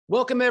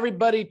Welcome,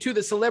 everybody, to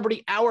the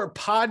Celebrity Hour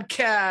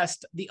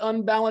podcast, the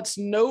unbalanced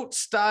note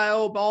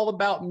style, all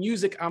about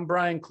music. I'm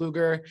Bryan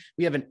Kluger.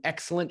 We have an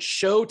excellent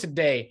show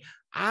today.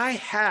 I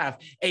have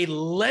a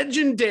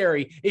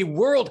legendary, a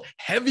world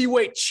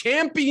heavyweight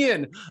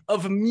champion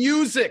of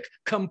music,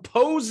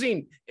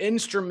 composing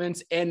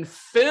instruments, and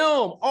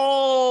film,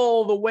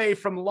 all the way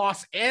from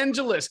Los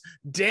Angeles,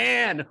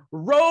 Dan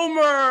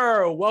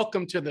Romer.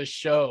 Welcome to the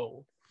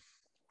show.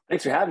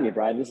 Thanks for having me,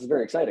 Bryan. This is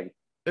very exciting.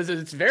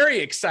 It's very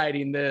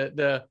exciting.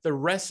 The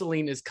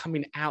wrestling is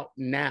coming out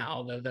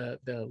now.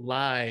 The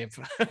live.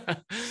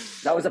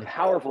 That was a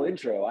powerful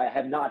intro. I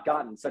have not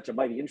gotten such a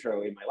mighty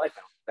intro in my life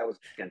now. That was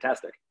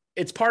fantastic.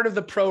 It's part of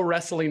the pro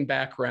wrestling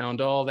background,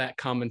 all that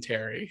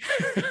commentary.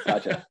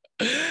 Gotcha.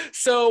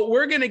 So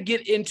we're going to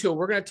get into it.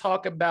 We're going to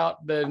talk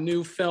about the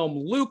new film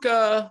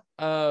Luca,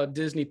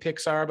 Disney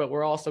Pixar, but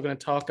we're also going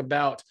to talk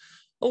about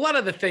a lot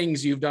of the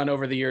things you've done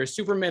over the years: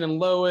 Superman and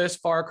Lois,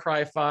 Far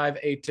Cry 5,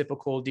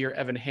 Atypical, Dear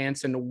Evan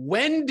Hansen,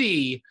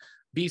 Wendy,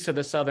 Beasts of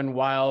the Southern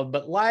Wild.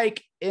 But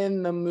like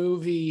in the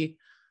movie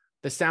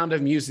The Sound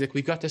of Music,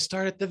 we've got to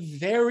start at the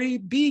very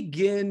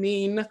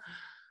beginning.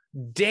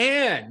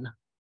 Dan,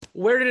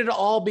 where did it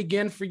all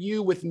begin for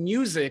you with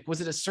music? Was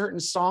it a certain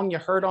song you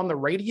heard on the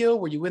radio?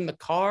 Were you in the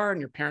car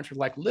and your parents were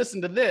like,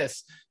 listen to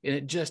this, and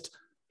it just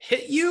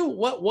hit you?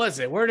 What was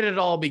it? Where did it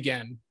all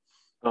begin?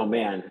 Oh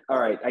man. All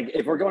right.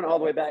 If we're going all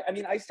the way back, I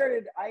mean, I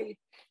started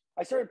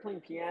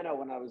playing piano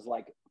when I was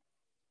like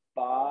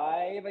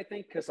 5, I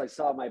think, because I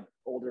saw my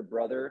older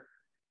brother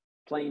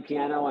playing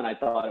piano and I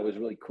thought it was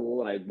really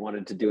cool and I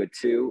wanted to do it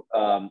too.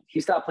 He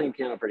stopped playing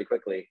piano pretty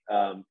quickly.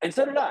 And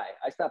so did I.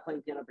 I stopped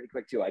playing piano pretty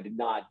quick too. I did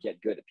not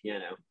get good at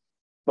piano.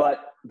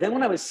 But then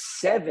when I was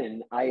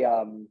 7,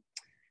 I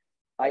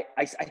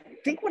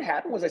think what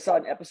happened was I saw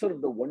an episode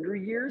of The Wonder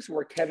Years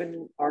where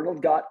Kevin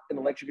Arnold got an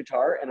electric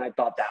guitar, and I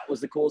thought that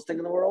was the coolest thing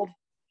in the world.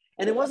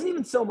 And it wasn't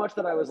even so much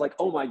that I was like,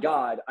 oh my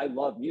God, I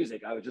love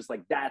music. I was just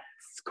like, that's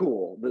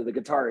cool. The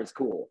guitar is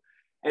cool.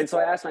 And so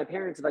I asked my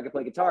parents if I could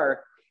play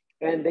guitar,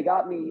 and they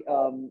got me,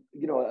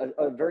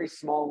 a very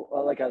small,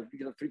 like a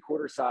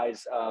 3/4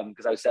 size,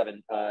 because I was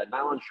 7,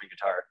 nylon string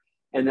guitar.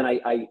 And then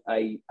I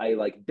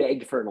like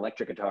begged for an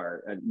electric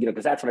guitar, and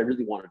because that's what I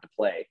really wanted to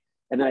play.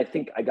 And then I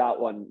think I got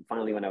one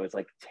finally when I was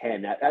like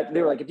 10.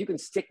 They were like, if you can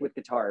stick with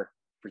guitar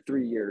for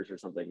 3 years or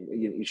something,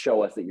 you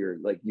show us that you're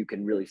like, you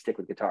can really stick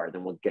with guitar,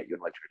 then we'll get you an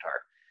electric guitar.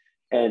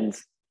 And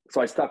so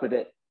I stuck with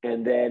it.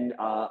 And then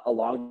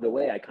along the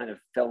way, I kind of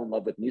fell in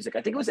love with music.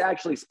 I think it was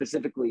actually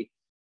specifically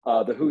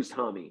the Who's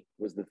Tommy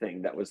was the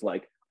thing that was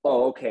like,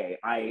 oh, okay,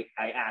 I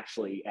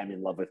actually am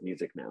in love with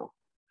music now.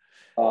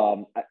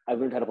 I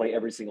learned how to play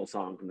every single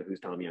song from the Who's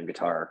Tommy on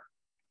guitar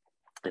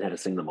and how to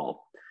sing them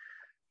all.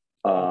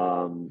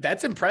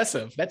 That's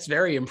impressive. That's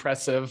very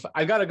impressive.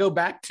 I got to go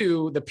back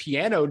to the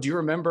piano. Do you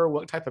remember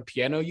what type of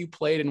piano you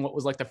played and what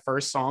was like the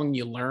first song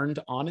you learned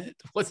on it?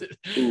 Was it?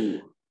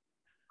 Ooh,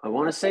 I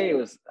want to say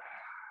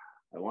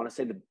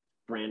the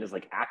brand is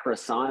like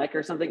Acrosonic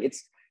or something.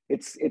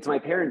 It's my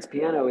parents'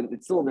 piano and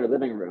it's still in their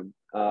living room.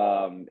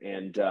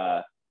 And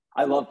I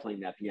love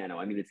playing that piano.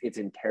 I mean, it's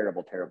in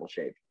terrible, terrible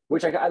shape,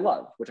 which I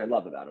love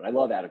about it. I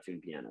love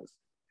out-of-tune pianos,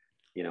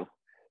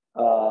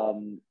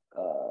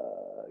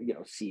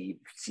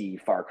 see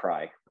Far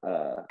Cry,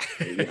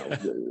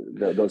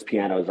 those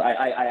pianos.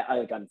 I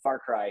like on Far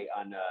Cry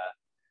on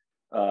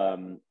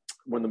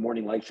when the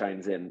morning light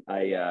shines in.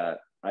 I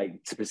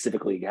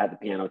specifically had the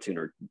piano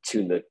tuner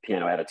tune the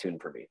piano out of tune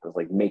for me. I was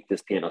like, make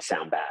this piano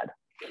sound bad.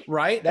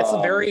 Right. That's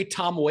very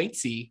Tom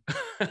Waitsy.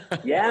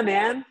 Yeah,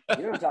 man.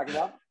 You know what I'm talking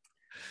about.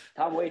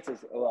 Tom Waits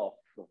is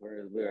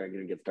we're going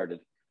to get started.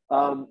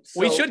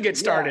 We should get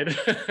started.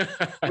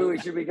 Yeah.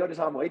 Should we go to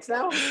Tom Waits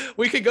now?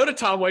 We could go to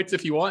Tom Waits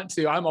if you want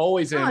to. I'm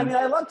always in. I mean,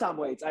 I love Tom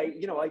Waits.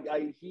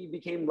 He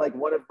became like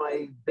one of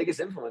my biggest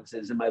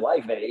influences in my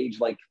life at age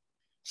like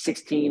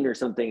 16 or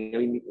something. I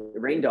mean,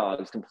 Rain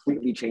Dogs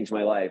completely changed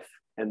my life.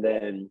 And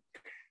then,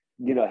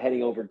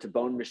 heading over to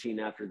Bone Machine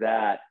after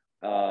that,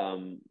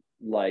 and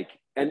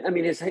I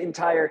mean, his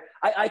entire,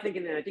 I think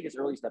his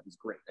early stuff is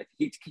great.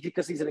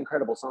 Because he's an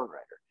incredible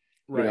songwriter,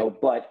 right.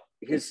 But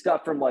his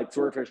stuff from like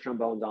Swordfish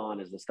Trombones on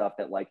is the stuff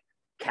that like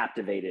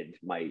captivated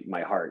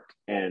my heart.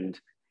 And,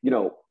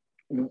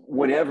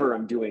 whenever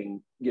I'm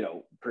doing,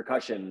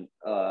 percussion,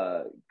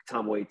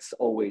 Tom Waits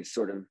always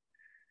sort of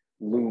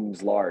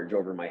looms large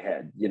over my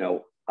head.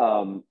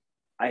 I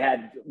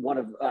had one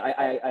of,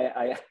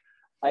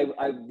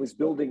 I was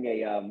building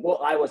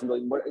I wasn't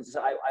building,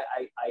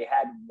 I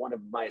had one of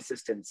my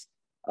assistants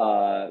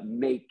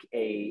make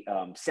a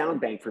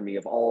sound bank for me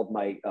of all of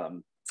my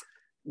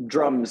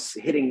drums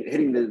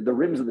hitting the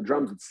rims of the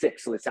drums with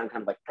sticks, so they sound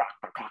kind of like proc,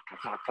 proc, proc,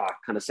 proc, proc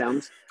kind of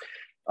sounds.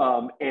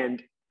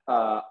 And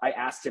I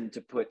asked him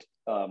to put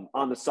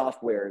on the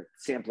software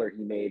sampler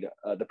he made,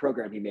 the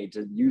program he made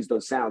to use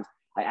those sounds.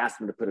 I asked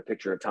him to put a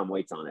picture of Tom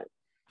Waits on it.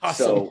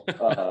 Awesome. So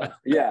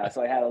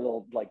so I had a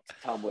little like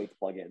Tom Waits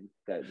plugin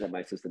that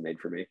my assistant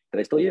made for me that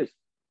I still use.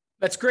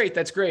 That's great.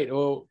 That's great.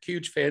 Oh,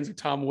 huge fans of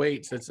Tom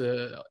Waits. It's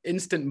a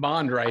instant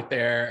bond right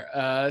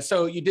there.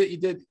 So you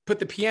did put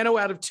the piano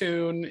out of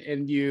tune,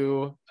 and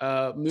you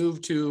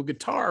moved to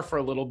guitar for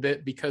a little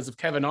bit because of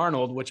Kevin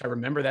Arnold, which I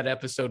remember that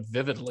episode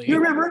vividly. You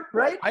remember,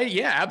 right?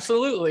 Yeah,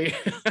 absolutely.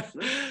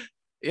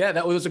 Yeah,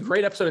 that was a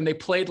great episode, and they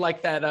played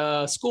like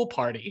that school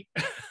party.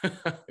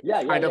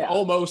 Yeah, kind of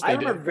almost. I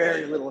remember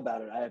very little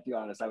about it. I have to be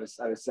honest. I was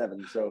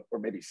 7, so or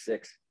maybe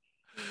 6,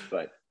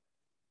 but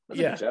that's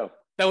a good show.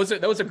 That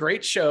was a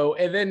great show.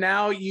 And then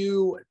now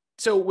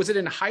so was it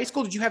in high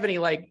school? Did you have any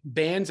like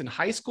bands in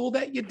high school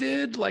that you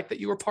did, like that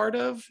you were part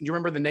of? Do you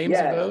remember the names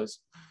of those?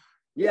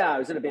 Yeah, I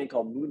was in a band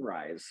called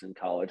Moonrise in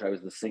college. I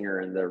was the singer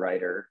and the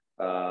writer.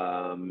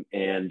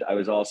 And I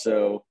was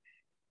also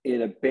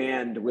in a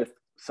band with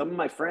some of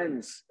my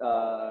friends.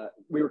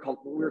 We were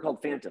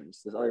called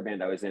Phantoms, this other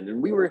band I was in.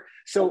 And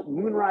so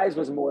Moonrise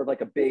was more of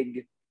like a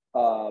big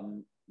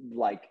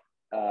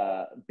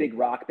big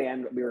rock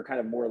band. We were kind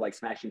of more like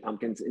Smashing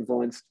Pumpkins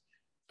influenced,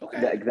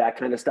 that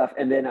kind of stuff.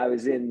 And then I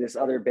was in this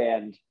other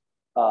band,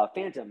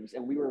 Phantoms,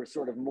 and we were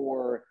sort of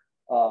more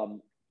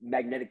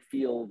Magnetic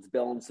Fields,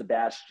 Bell and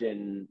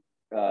Sebastian,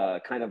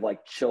 kind of like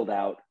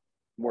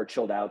more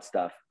chilled out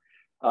stuff.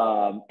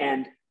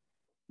 And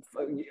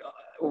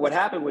what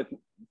happened with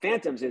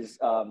Phantoms is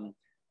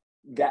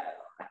that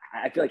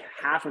I feel like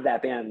half of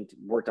that band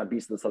worked on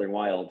Beasts of the Southern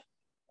Wild.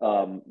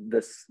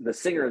 The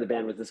singer of the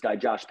band was this guy,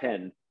 Josh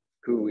Penn,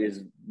 who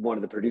is one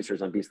of the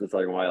producers on Beasts of the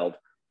Southern Wild.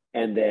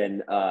 And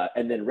then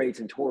Ray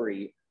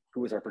Tintori,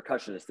 who was our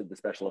percussionist, did the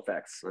special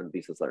effects on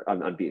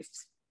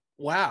Beasts.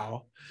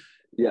 Wow.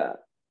 Yeah.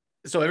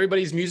 So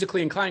everybody's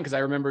musically inclined, because I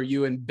remember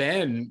you and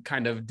Ben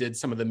kind of did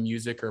some of the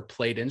music or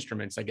played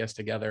instruments, I guess,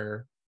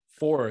 together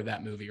for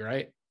that movie,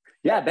 right?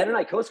 Yeah, Ben and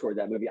I co-scored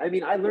that movie. I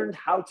mean, I learned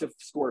how to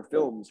score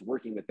films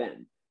working with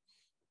Ben.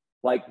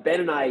 Like Ben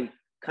and I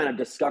kind of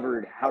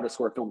discovered how to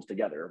score films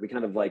together. We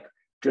kind of like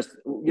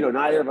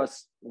neither of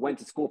us went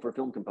to school for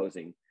film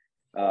composing.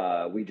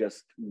 We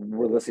just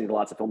were listening to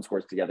lots of film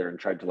scores together and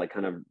tried to like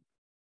kind of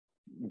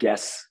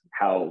guess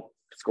how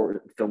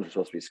films are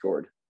supposed to be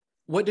scored.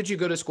 What did you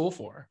go to school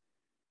for?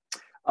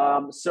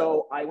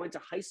 So I went to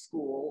high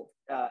school.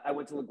 I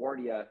went to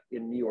LaGuardia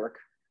in New York,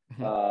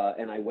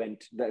 and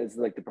that is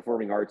like the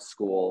performing arts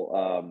school.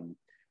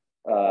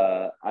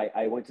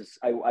 I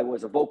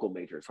was a vocal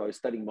major, so I was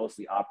studying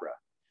mostly opera.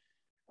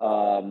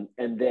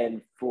 And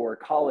then for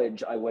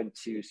college, I went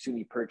to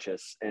SUNY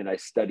Purchase and I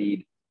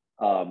studied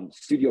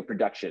studio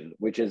production,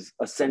 which is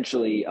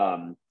essentially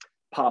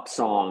pop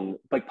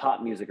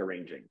music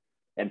arranging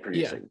and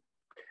producing.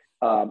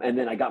 Yeah. And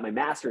then I got my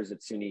master's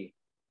at SUNY,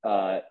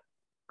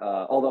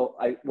 although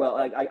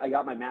I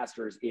got my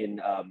master's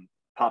in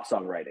pop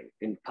songwriting,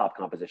 in pop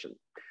composition.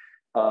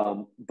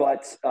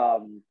 But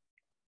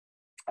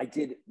I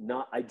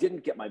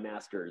didn't get my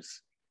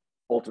master's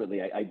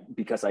ultimately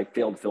because I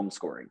failed film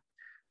scoring.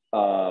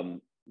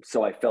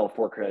 So I fell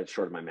 4 credits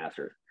short of my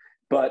master's,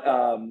 but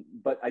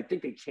I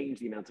think they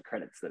changed the amounts of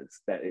credits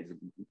that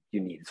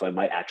you need. So I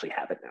might actually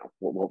have it now.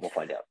 We'll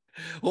find out.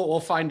 Well, we'll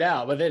find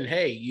out. But then,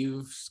 hey,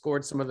 you've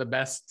scored some of the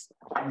best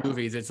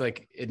movies. It's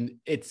like,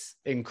 it's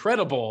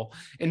incredible.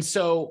 And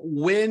so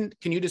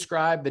can you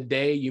describe the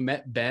day you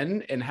met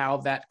Ben and how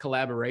that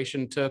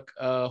collaboration took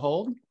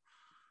hold?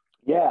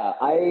 Yeah,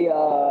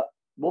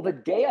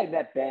 the day I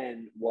met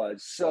Ben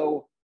was,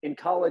 so in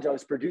college, I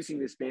was producing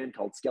this band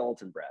called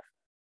Skeleton Breath.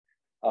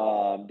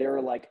 They were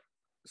like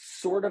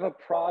sort of a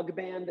prog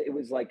band. It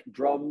was like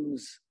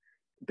drums,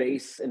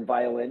 bass, and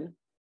violin,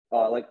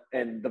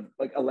 and the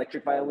like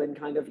electric violin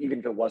kind of. Even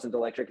if it wasn't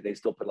electric, they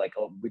still put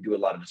we do a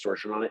lot of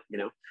distortion on it,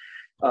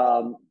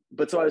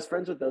 But so I was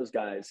friends with those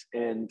guys,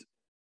 and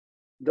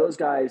those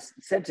guys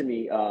said to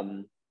me,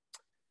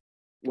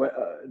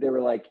 they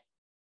were like,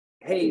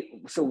 "Hey,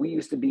 so we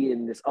used to be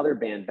in this other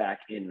band back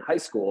in high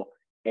school."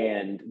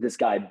 And this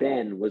guy,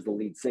 Ben, was the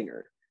lead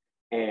singer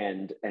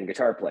and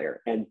guitar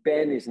player. And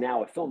Ben is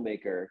now a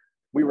filmmaker.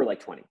 We were like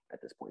 20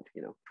 at this point,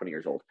 20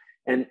 years old.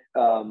 And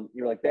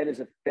you're like, Ben is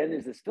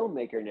this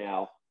filmmaker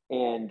now.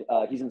 And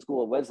he's in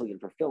school at Wesleyan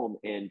for film.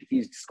 And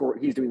he's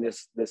doing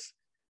this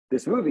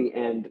movie.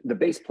 And the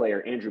bass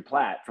player, Andrew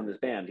Platt from this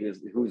band,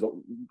 who's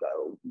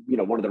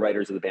one of the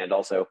writers of the band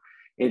also,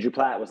 Andrew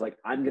Platt was like,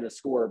 I'm going to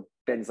score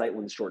Ben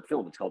Zeitlin's short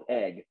film. It's called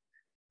Egg.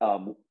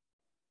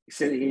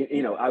 So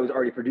I was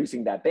already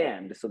producing that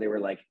band, so they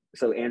were like,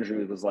 so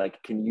Andrew was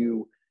like, "Can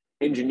you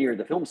engineer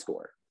the film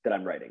score that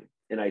I'm writing?"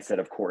 And I said,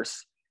 "Of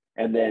course."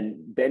 And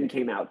then Ben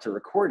came out to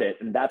record it,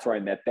 and that's where I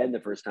met Ben the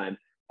first time.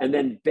 And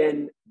then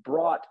Ben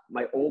brought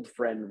my old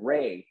friend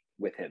Ray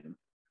with him,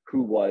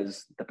 who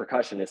was the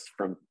percussionist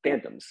from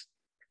Phantoms,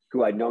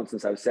 who I'd known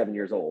since I was 7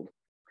 years old.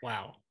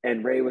 Wow.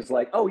 And Ray was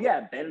like, "Oh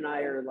yeah, Ben and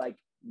I are like,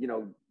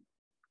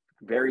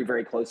 very,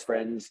 very close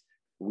friends.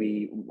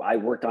 I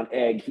worked on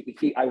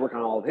Egg. I worked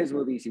on all of his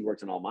movies. He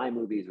worked on all my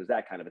movies." It was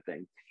that kind of a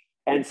thing.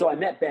 And so I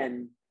met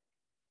Ben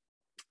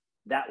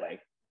that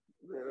way.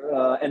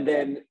 And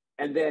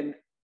then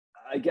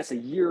I guess a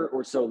year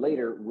or so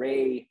later,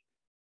 Ray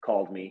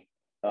called me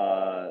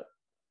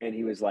and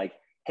he was like,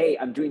 hey,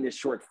 I'm doing this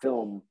short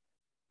film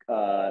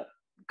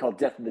called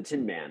Death of the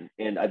Tin Man,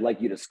 and I'd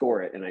like you to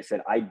score it. And I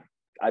said,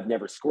 I've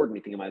never scored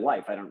anything in my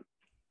life. I don't,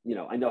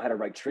 I know how to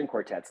write string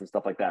quartets and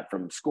stuff like that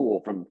from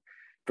school, from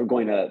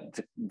going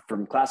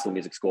from classical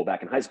music school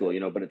back in high school,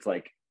 but it's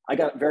like, I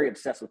got very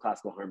obsessed with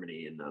classical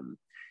harmony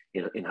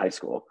in high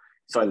school.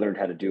 So I learned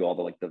how to do all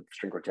the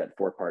string quartet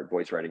 4-part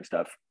voice writing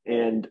stuff.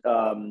 And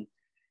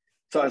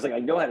so I was like, I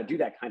know how to do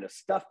that kind of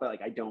stuff, but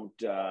like, I don't,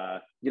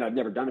 I've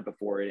never done it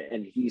before.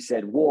 And he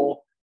said,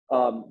 well,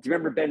 do you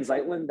remember Ben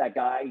Zeitlin, that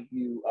guy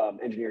you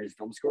engineered his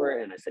film score?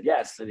 And I said,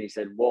 yes. And he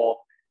said,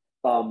 well,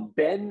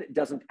 Ben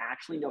doesn't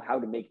actually know how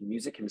to make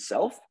music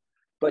himself,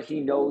 but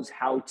he knows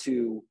how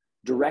to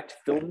direct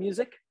film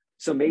music.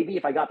 So maybe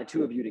if I got the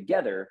two of you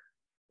together,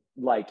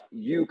 like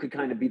you could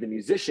kind of be the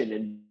musician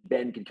and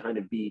Ben could kind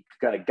of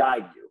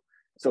guide you.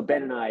 So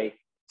Ben and I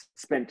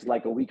spent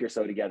like a week or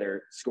so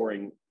together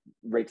scoring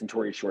Rant and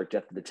Tori's short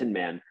Death of the Tin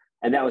Man.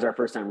 And that was our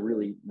first time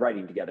really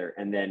writing together.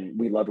 And then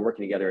we loved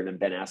working together. And then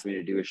Ben asked me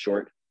to do a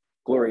short,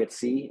 Glory at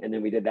Sea. And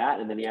then we did that.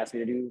 And then he asked me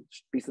to do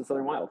Beast of the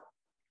Southern Wild.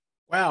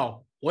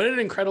 Wow. What an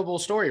incredible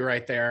story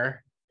right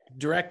there.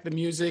 Direct the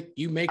music,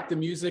 you make the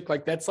music.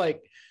 Like it's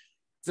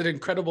an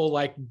incredible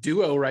like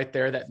duo right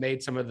there that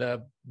made some of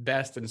the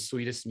best and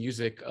sweetest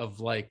music of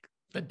like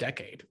the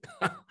decade.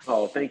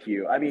 Oh, thank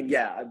you. I mean,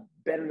 yeah,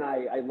 Ben and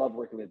I love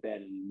working with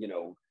Ben.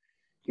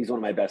 He's one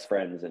of my best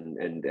friends,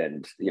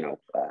 and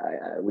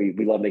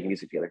we love making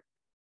music together.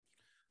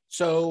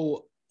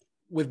 So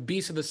with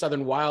Beast of the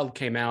Southern Wild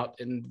came out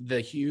and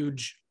the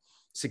huge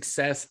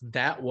success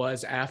that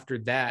was after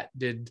that,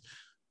 did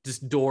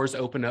just doors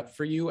open up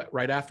for you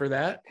right after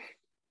that?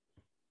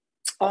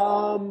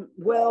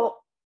 Well,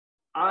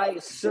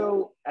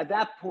 so at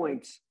that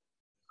point,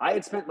 I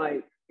had spent my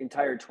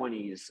entire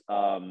 20s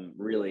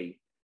really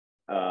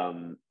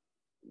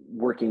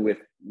working with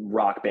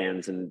rock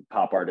bands and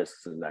pop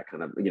artists and that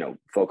kind of,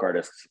 folk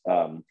artists,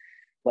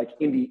 like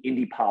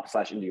indie pop /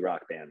 indie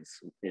rock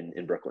bands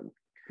in Brooklyn.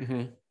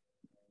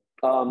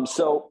 Mm-hmm.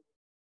 So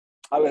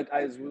I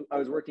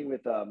was working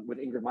with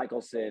Ingrid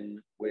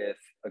Michaelson, with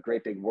A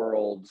Great Big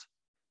World,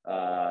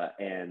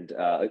 and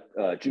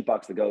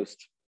Jukebox the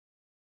Ghost.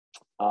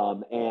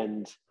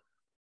 And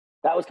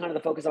that was kind of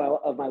the focus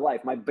of my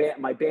life. My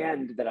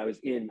band that I was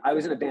in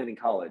a band in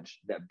college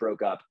that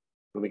broke up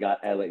when we got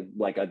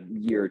like a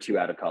year or two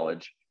out of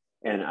college.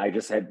 And I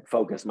just had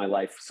focused my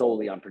life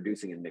solely on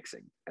producing and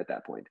mixing at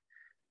that point.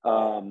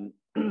 And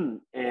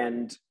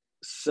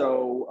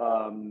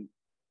so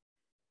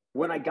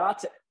when I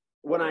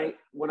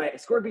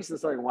scored Beast of the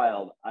Southern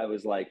Wild, I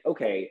was like,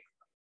 okay,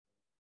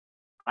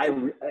 I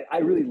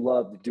really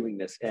loved doing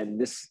this. And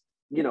this,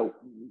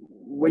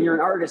 when you're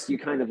an artist, you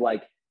kind of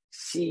like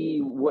see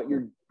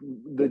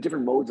the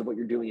different modes of what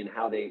you're doing and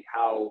how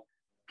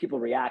people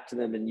react to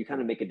them. And you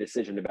kind of make a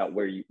decision about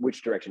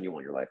which direction you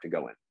want your life to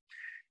go in.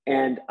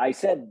 And I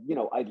said,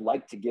 I'd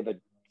like to give a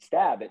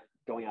stab at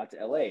going out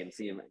to LA and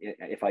see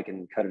if I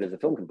can cut it as a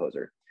film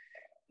composer.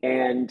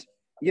 And,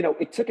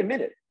 it took a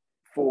minute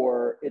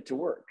for it to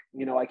work.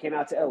 I came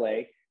out to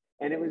LA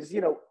and it was,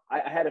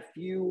 I had a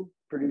few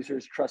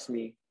producers trust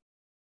me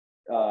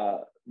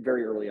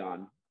very early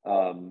on,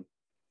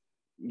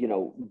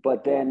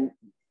 but then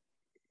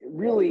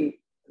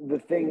really the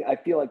thing, I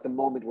feel like the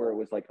moment where it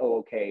was like, oh,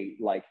 okay,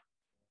 like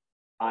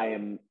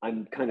I'm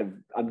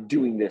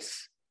doing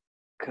this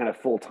kind of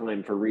full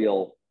time for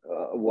real,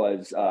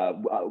 was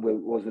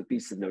with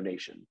Beasts of No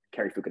Nation,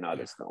 Cary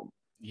Fukunaga's film.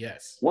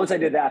 Yes. Once I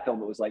did that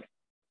film, it was like,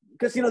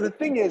 because the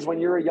thing is, when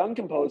you're a young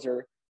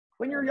composer,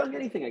 when you're young,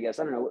 anything, I guess,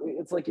 I don't know,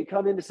 it's like you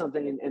come into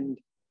something and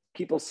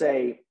people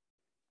say,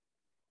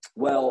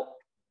 well,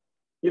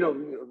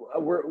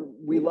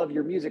 we love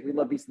your music, we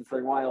love Beasts of the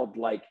Southern Wild,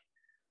 like,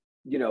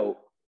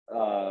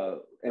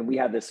 and we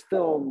have this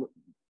film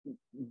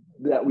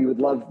that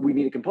we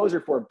need a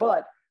composer for,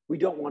 but we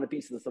don't want a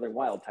Beast of the Southern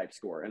Wild type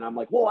score. And I'm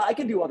like, well, I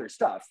can do other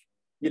stuff.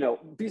 Beast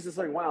of the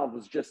Southern Wild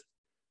was just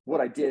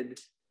what I did.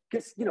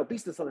 Because,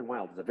 Beast of the Southern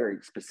Wild is a very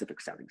specific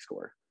sounding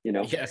score,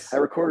 Yes. I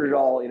recorded it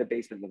all in a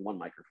basement with one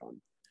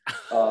microphone.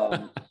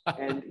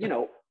 And,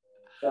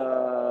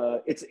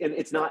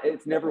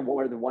 it's never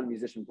more than one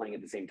musician playing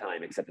at the same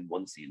time, except in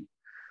one scene.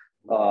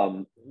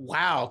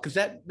 Wow. Cause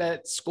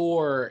that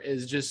score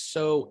is just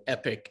so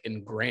epic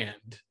and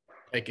grand.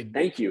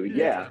 Thank you.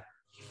 Yeah.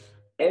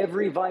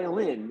 Every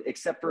violin,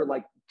 except for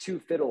like 2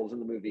 fiddles in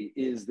the movie,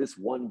 is this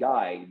one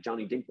guy,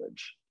 Johnny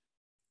Dinklage.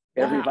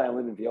 Every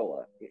violin and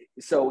viola.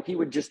 So he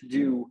would just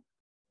do,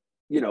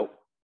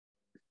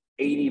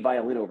 80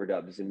 violin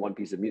overdubs in one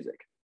piece of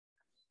music.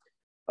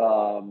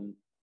 So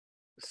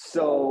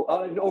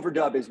an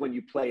overdub is when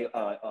you play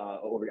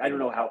I don't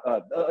know how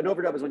an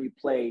overdub is when you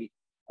play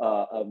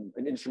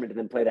an instrument and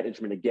then play that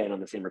instrument again on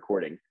the same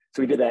recording.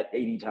 So he did that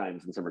 80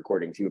 times in some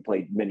recordings. He would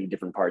play many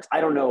different parts.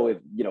 I don't know if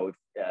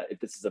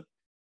this is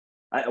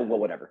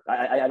whatever.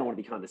 I don't want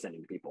to be condescending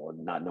to people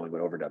and not knowing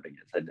what overdubbing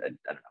is. I don't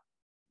know.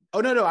 Oh,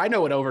 no, I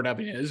know what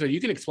overdubbing is. So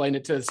you can explain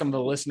it to some of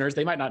the listeners.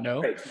 They might not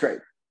know. Great.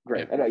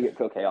 Great. Yeah.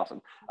 Okay,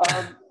 awesome.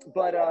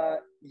 But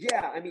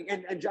yeah, I mean,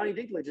 and Johnny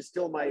Dinklage is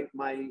still my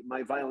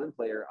violin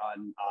player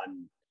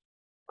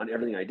on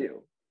everything I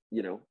do.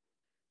 You know,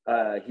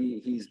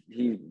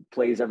 he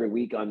plays every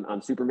week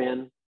on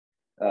Superman.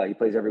 He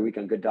plays every week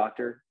on Good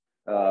Doctor.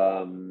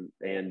 And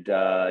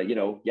you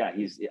know, yeah,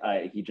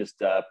 he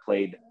just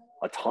played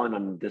a ton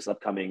on this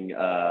upcoming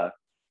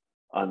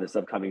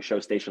show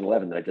Station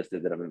 11 that I just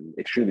did that I'm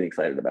extremely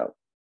excited about.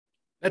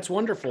 That's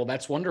wonderful.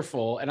 That's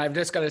wonderful. And I've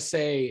just got to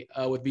say,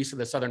 with Beast of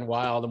the Southern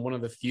Wild, I'm one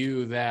of the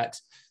few that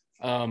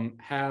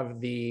have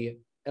the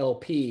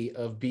LP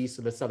of Beast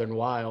of the Southern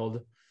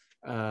Wild.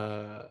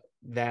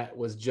 That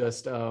was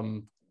just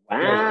Wow.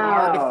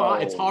 hard to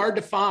find. It's hard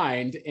to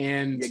find,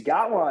 and you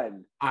got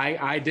one.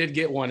 I did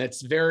get one.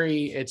 It's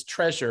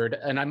treasured,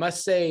 and I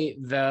must say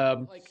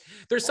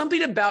there's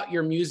something about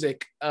your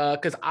music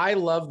because I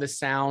love the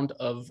sound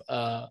of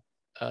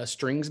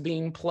strings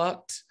being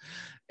plucked.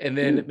 And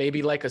then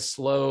maybe like a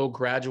slow,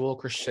 gradual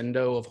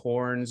crescendo of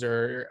horns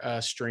or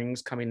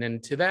strings coming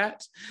into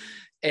that.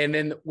 And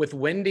then with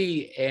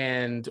Wendy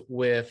and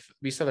with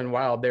Be Southern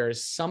Wild, there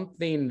is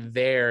something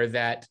there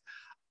that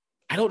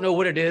I don't know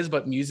what it is,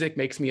 but music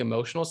makes me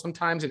emotional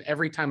sometimes. And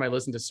every time I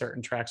listen to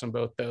certain tracks on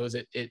both those,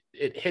 it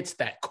hits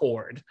that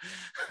chord.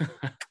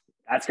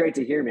 That's great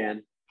to hear,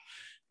 man.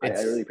 I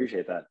really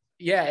appreciate that.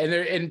 Yeah,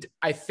 and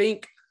I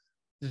think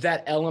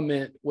that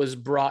element was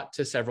brought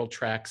to several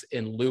tracks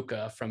in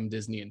Luca from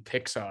Disney and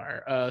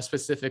Pixar,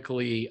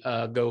 specifically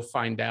Go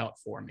Find Out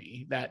For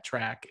Me. That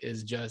track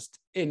is just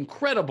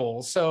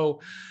incredible.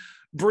 So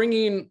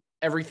bringing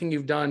everything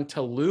you've done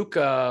to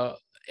Luca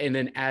and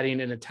then adding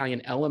an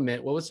Italian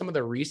element, what was some of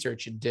the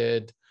research you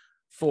did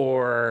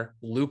for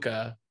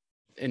Luca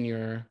in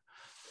your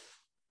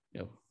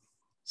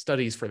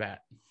studies for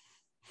that?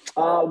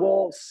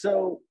 Well,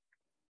 so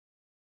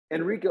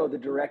Enrico, the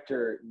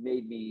director,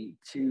 made me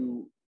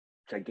two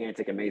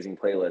gigantic, amazing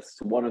playlists.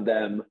 One of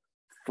them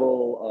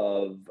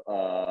full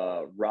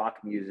of rock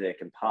music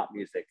and pop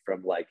music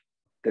from like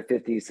the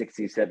 50s,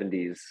 60s,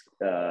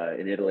 70s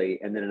in Italy,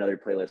 and then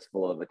another playlist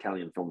full of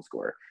Italian film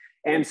score.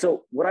 And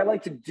so what I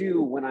like to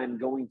do when I'm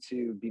going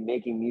to be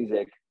making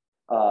music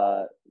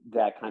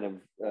that kind of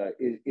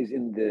is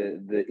in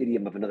the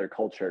idiom of another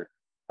culture,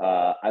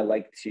 I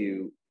like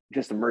to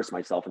just immerse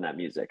myself in that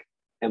music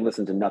and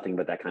listen to nothing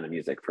but that kind of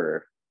music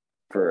for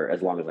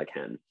as long as I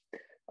can.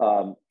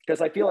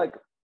 Because I feel like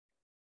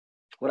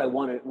what I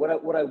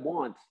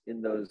want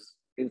in those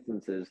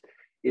instances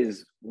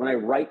is when I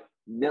write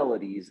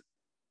melodies,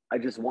 I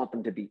just want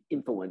them to be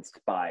influenced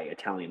by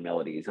Italian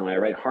melodies. And when I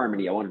write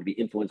harmony, I want it to be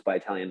influenced by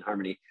Italian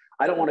harmony.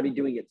 I don't want to be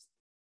doing it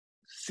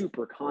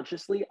super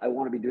consciously. I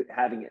want to be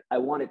I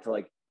want it to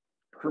like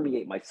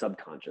permeate my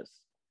subconscious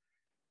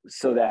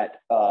so that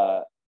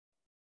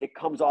it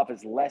comes off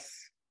as less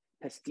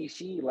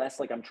pastiche, less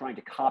like I'm trying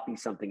to copy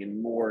something,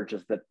 and more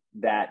just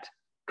that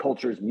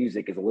culture's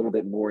music is a little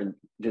bit more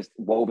just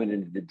woven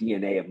into the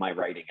DNA of my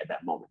writing at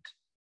that moment.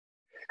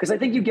 Because I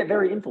think you get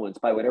very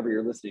influenced by whatever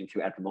you're listening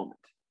to at the moment.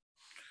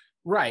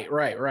 Right.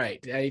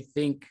 I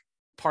think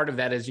part of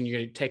that is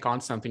you take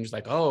on something just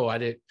like, oh,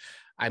 I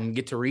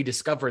get to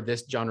rediscover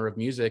this genre of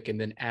music and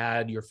then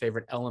add your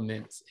favorite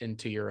elements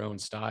into your own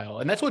style.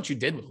 And that's what you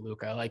did with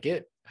Luca.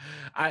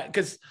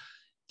 Because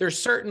there's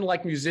certain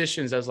like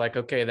musicians, I was like,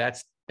 okay,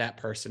 that's that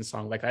person's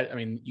song. Like, I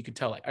mean, you could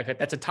tell like, okay,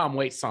 that's a Tom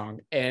Waits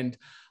song. And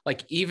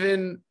like,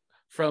 even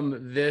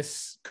from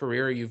this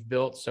career you've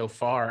built so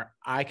far,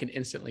 I can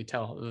instantly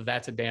tell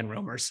that's a Dan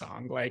Romer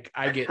song. Like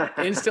I get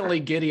instantly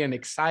giddy and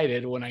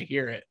excited when I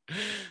hear it.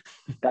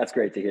 That's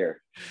great to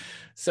hear.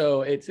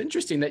 So it's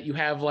interesting that you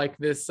have like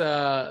this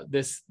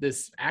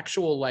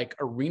actual like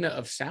arena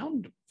of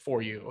sound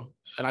for you.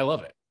 And I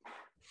love it.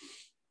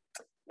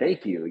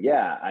 Thank you.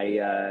 Yeah.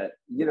 I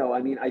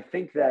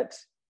think that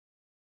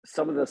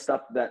some of the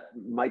stuff that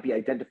might be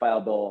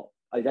identifiable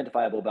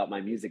about my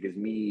music is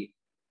me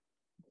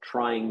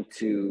trying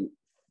to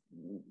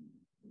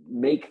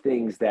make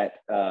things that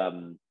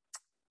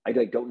I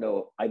don't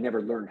know, I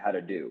never learned how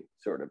to do,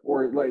 sort of,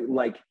 or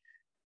like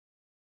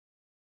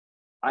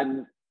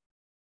I'm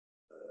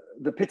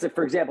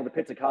for example, the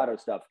pizzicato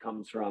stuff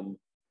comes from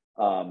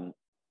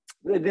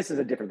this is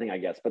a different thing, I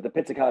guess, but the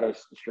pizzicato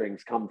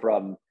strings come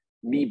from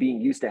me being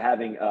used to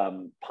having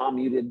palm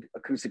muted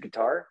acoustic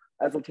guitar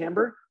as a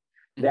timbre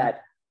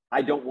that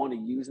I don't want to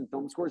use in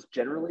film scores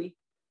generally,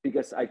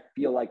 because I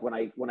feel like when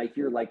I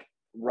hear like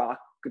rock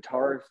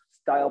guitar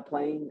style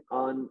playing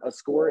on a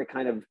score, it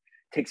kind of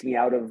takes me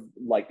out of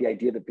like the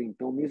idea of it being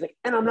film music.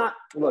 And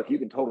look, you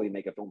can totally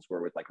make a film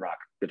score with like rock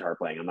guitar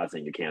playing. I'm not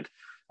saying you can't.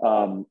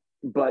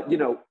 But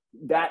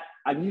that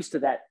I'm used to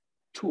that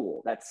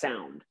tool, that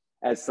sound,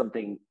 as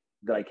something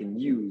that I can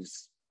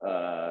use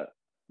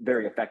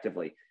very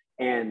effectively.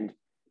 And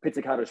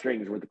pizzicato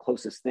strings were the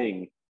closest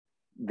thing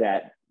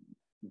that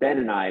when Ben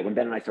and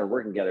I started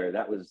working together,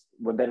 that was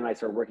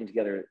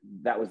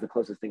the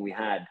closest thing we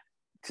had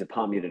to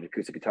palm muted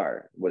acoustic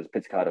guitar, was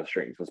pizzicato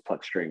strings, was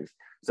plucked strings.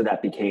 So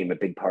that became a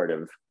big part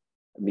of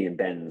me and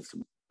Ben's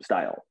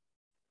style.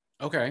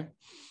 Okay.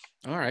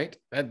 All right,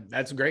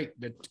 that's great.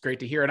 That's great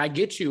to hear. And I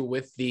get you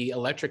with the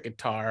electric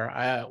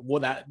guitar.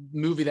 Well, that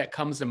movie that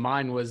comes to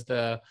mind was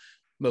the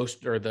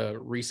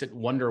recent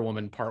Wonder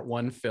Woman Part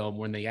One film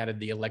when they added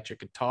the electric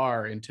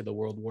guitar into the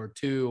World War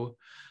II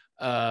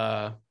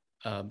uh,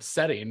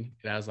 setting,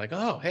 and I was like,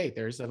 oh, hey,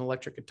 there's an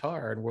electric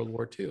guitar in World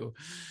War II.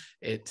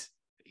 It,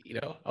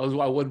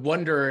 I would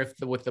wonder if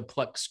with the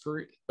pluck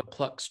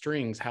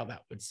strings, how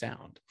that would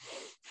sound.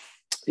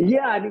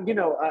 Yeah, I mean, you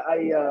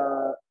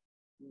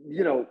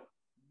know,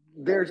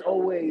 there's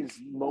always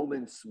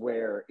moments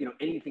where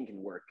anything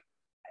can work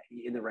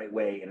in the right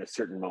way in a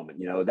certain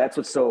moment. That's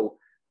what's so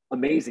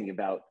amazing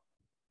about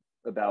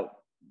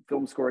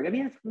film scoring. I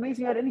mean, it's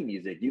amazing about any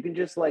music. You can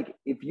just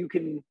if you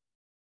can.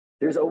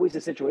 There's always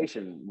a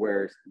situation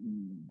where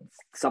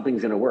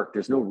something's going to work.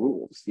 There's no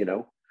rules,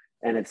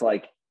 and it's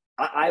like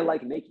I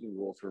like making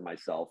rules for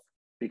myself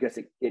because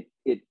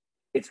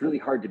it's really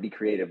hard to be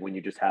creative when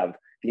you just have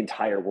the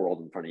entire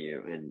world in front of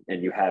you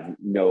and you have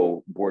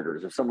no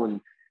borders.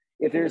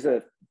 If there's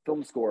a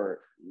film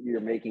score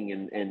you're making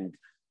and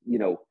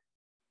you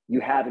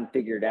haven't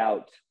figured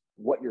out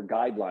what your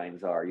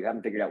guidelines are, you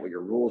haven't figured out what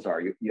your rules are,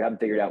 you haven't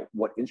figured out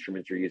what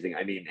instruments you're using.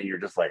 I mean, and you're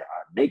just like,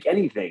 make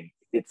anything.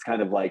 It's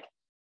kind of like,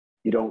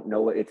 you don't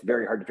know. It's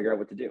very hard to figure out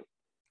what to do.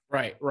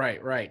 Right.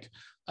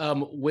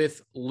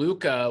 With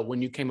Luca,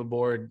 when you came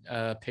aboard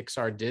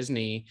Pixar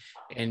Disney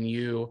and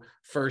you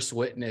first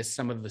witnessed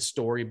some of the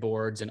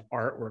storyboards and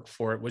artwork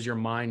for it, was your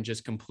mind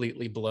just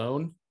completely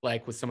blown,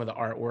 like with some of the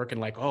artwork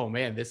and like, oh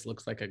man, this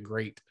looks like a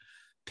great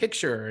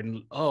picture,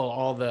 and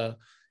all the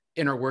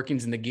inner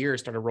workings and the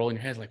gears started rolling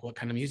your head, like, what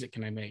kind of music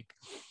can I make?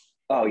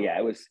 Oh yeah,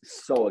 it was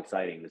so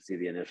exciting to see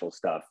the initial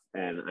stuff,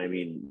 and I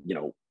mean,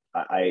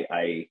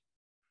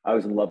 I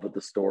was in love with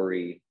the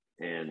story,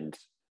 and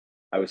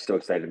I was so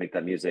excited to make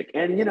that music.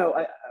 And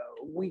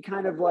we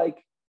kind of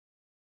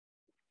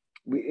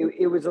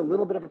it was a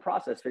little bit of a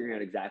process figuring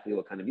out exactly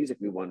what kind of music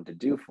we wanted to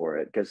do for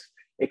it, because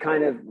it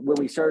kind of, when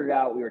we started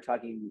out, we were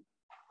talking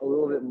a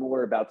little bit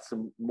more about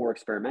some more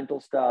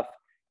experimental stuff,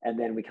 and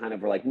then we kind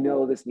of were like,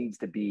 no, this needs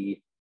to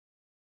be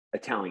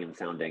Italian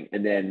sounding.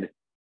 And then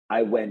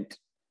I went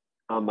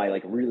on my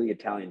really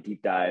Italian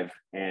deep dive,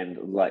 and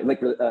and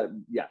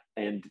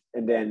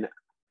then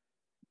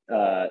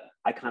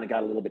I kind of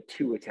got a little bit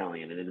too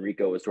Italian, and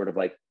Enrico was sort of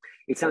like,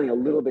 it's sounding a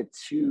little bit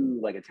too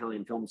like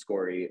Italian film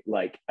score-y.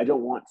 Like, I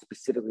don't want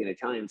specifically an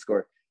Italian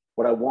score.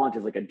 What I want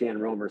is like a Dan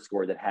Romer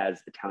score that has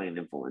Italian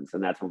influence.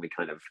 And that's when we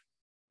kind of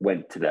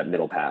went to that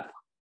middle path.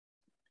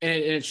 And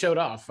it showed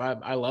off.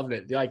 I loved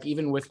it. Like,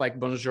 even with like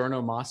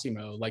Buongiorno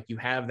Massimo, like you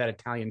have that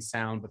Italian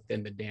sound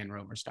within the Dan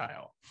Romer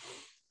style.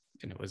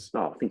 And it was,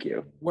 oh, thank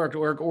you.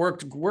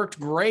 Worked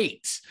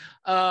great.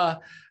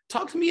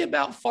 Talk to me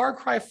about Far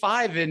Cry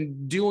 5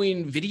 and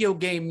doing video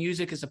game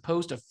music as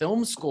opposed to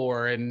film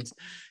score, and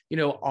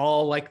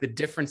all like the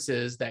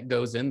differences that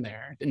goes in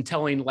there and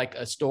telling like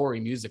a story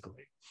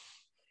musically.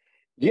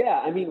 Yeah,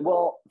 I mean,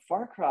 well,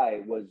 Far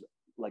Cry was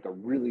like a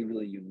really,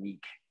 really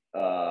unique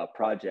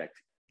project,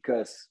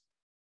 because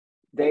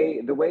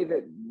the way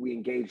that we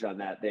engaged on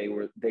that,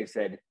 they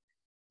said,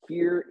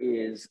 here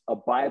is a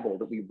Bible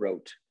that we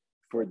wrote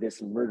for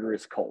this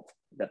murderous cult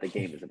that the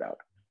game is about.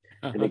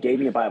 And they gave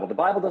me a Bible. The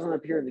Bible doesn't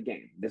appear in the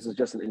game. This is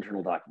just an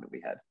internal document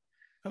we had.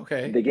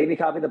 Okay. They gave me a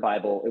copy of the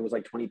Bible. It was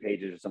like 20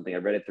 pages or something. I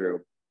read it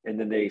through. And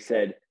then they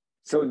said,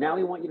 so now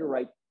we want you to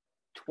write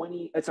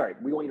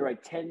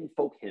 10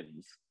 folk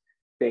hymns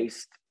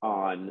based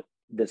on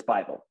this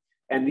Bible.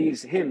 And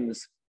these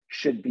hymns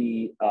should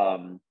be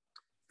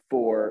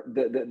for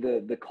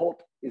the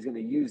cult is going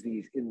to use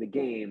these in the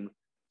game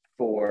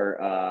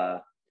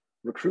for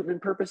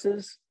recruitment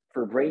purposes,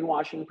 for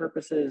brainwashing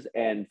purposes,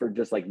 and for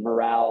just like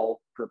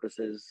morale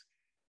purposes.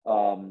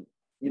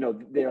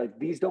 They're like,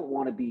 these don't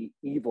want to be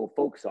evil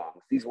folk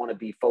songs. These want to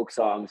be folk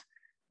songs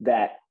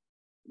that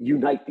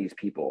unite these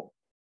people.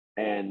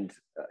 And,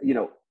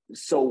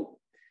 so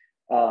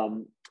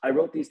I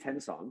wrote these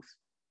 10 songs.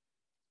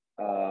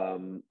 I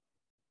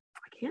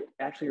can't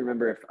actually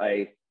remember if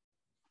I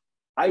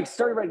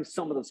started writing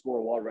some of the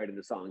score while writing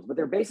the songs, but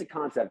their basic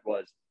concept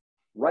was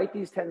write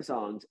these 10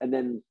 songs, and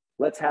then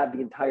let's have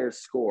the entire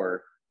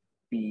score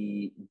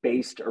be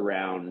based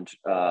around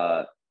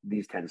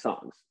these 10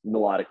 songs,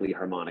 melodically,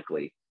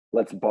 harmonically.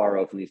 Let's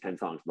borrow from these 10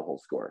 songs the whole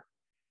score.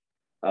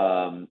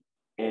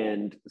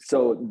 And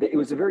so it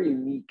was a very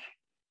unique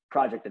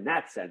project in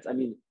that sense. I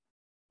mean,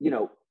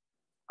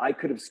 I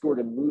could have scored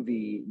a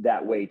movie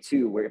that way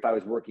too, where if I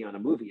was working on a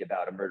movie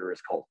about a murderous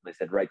cult and I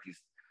said, write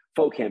these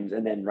folk hymns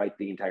and then write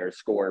the entire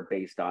score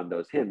based on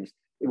those hymns,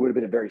 it would have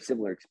been a very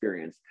similar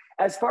experience.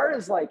 As far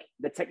as like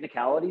the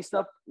technicality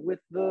stuff with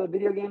the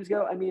video games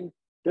go, I mean,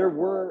 there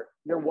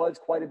was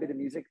quite a bit of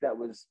music that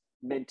was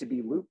meant to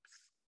be loops.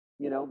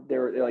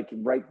 They're like,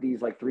 write these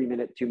like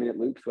 3-minute, 2-minute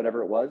loops,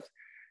 whatever it was.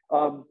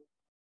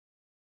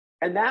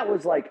 And that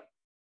was like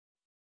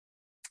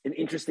an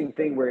interesting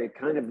thing where it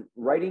kind of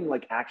writing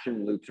like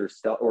action loops or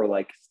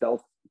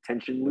stealth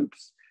tension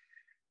loops.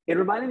 It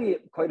reminded me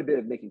quite a bit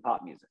of making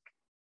pop music,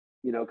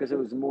 because it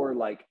was more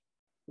like,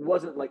 it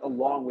wasn't like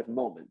along with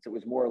moments. It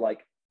was more like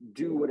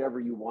do whatever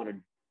you want to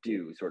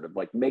do, sort of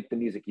like make the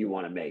music you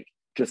want to make,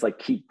 just like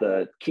keep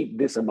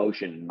this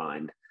emotion in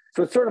mind.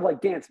 So it's sort of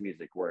like dance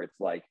music where it's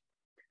like,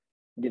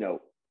 you know,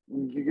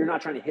 you're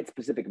not trying to hit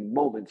specific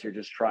moments, you're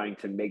just trying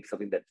to make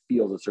something that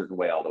feels a certain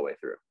way all the way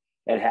through.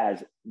 It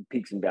has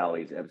peaks and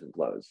valleys, ebbs and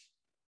flows.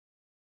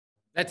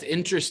 That's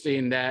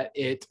interesting that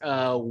it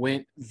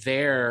went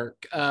there.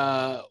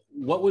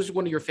 What was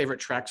one of your favorite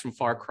tracks from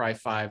Far Cry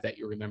 5 that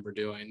you remember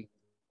doing?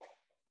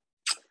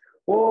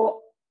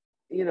 Well,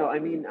 you know, I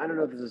mean, I don't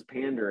know if this is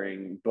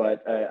pandering,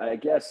 but I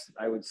guess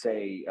I would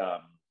say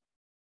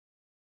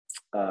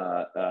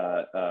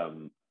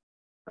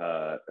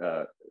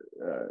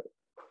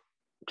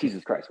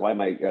Jesus Christ, why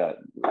am I?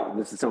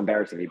 This is so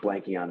embarrassing. Me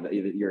blanking on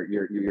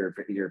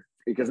your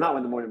because not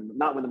when the morning,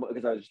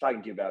 because I was just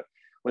talking to you about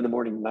when the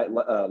morning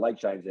light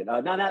shines in.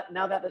 Now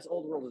that this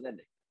old world is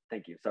ending.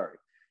 Thank you. Sorry.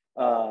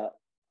 Now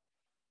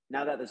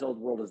that this old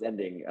world is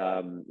ending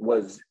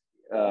was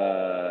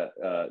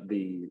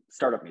the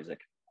startup music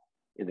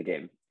in the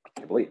game,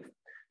 I believe.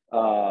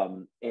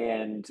 And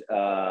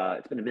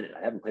it's been a minute.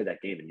 I haven't played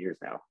that game in years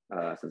now,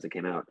 since it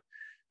came out.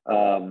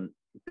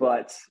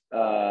 But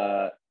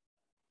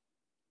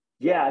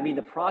yeah, I mean,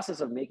 the process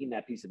of making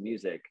that piece of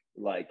music,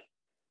 like,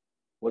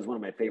 was one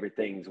of my favorite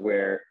things,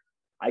 where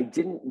I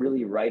didn't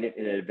really write it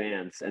in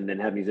advance and then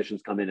have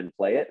musicians come in and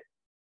play it.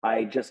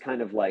 I just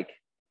kind of like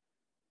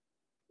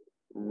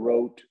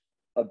wrote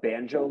a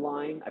banjo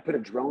line. I put a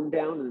drone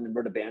down and then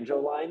wrote a banjo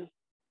line,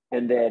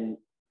 and then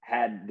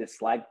had this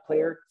slide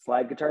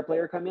guitar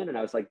player come in, and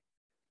I was like,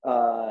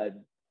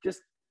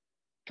 just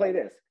play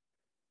this.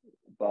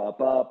 Ba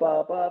ba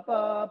ba ba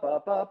ba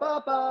ba ba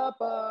ba ba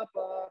ba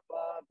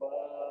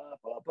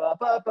ba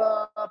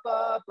ba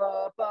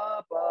ba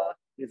ba ba.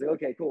 He's like,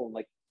 okay, cool. I'm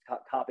like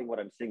copying what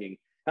I'm singing.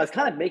 I was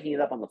kind of making it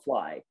up on the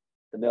fly,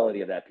 the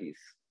melody of that piece,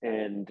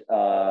 and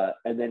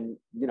then,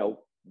 you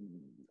know,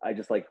 I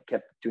just like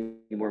kept doing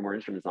more and more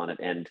instruments on it.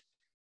 And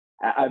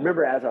I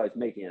remember as I was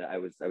making it, I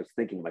was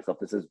thinking to myself,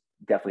 this is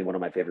definitely one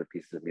of my favorite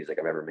pieces of music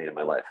I've ever made in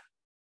my life.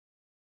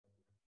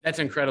 That's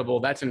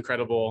incredible. That's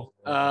incredible.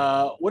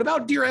 What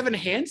about Dear Evan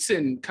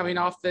Hansen coming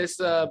off this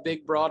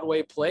big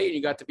Broadway play? And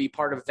you got to be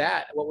part of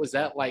that. What was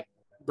that like,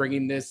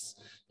 bringing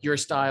your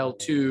style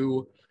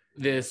to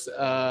this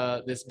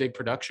big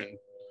production?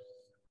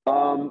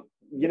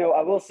 You know,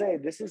 I will say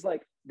this is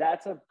like,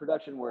 that's a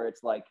production where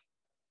it's like,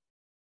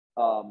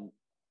 you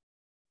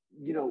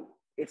know,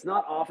 it's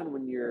not often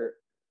when you're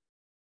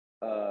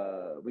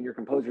a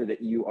composer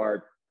that you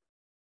are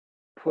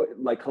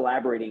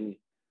collaborating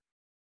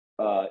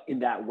in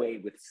that way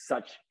with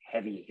such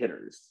heavy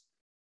hitters.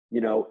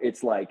 You know,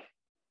 it's like,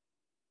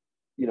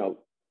 you know,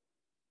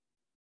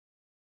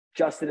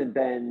 Justin and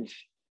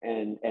Benj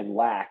and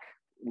Lack,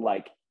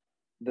 like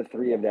the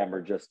three of them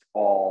are just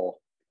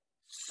all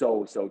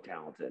so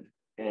talented.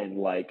 And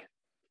like,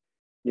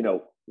 you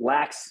know,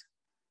 Lack's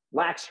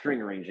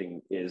string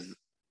arranging is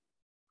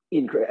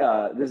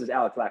this is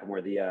Alex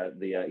Lacamoire,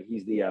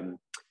 he's the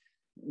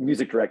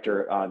music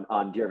director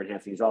on Dear Evan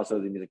Hansen. He's also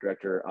the music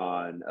director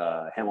on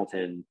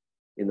Hamilton,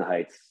 In the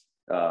Heights.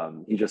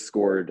 He just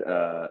scored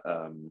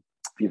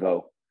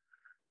Vivo.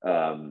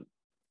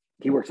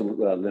 He works with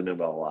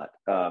Lin-Manuel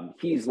a lot.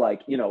 He's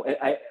like, you know,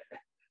 I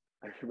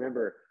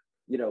remember,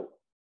 you know,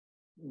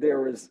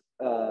 there was,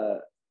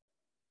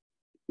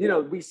 you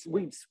know, we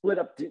split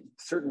up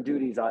certain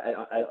duties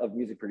of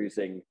music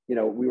producing. You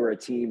know, we were a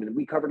team and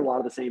we covered a lot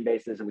of the same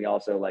bases, and we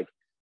also like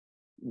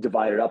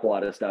divided up a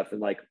lot of stuff.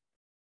 And like,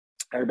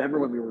 I remember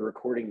when we were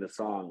recording the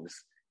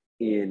songs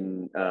we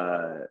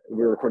were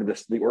recording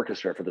the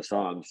orchestra for the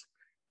songs.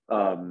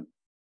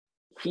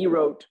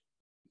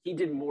 He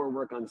did more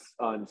work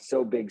on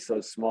So Big,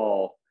 So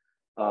Small.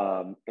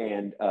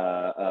 And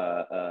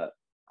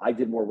I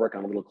did more work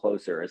on A Little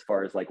Closer, as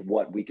far as like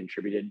what we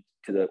contributed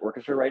to the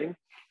orchestra writing.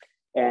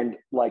 And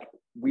like,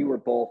 we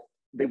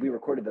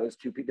recorded those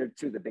they're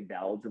two of the big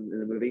ballads in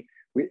the movie.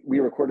 We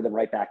recorded them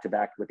right back to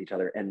back with each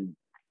other. And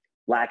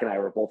Lack and I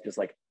were both just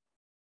like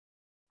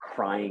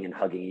crying and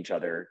hugging each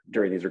other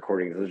during these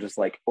recordings. I was just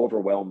like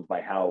overwhelmed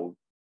by how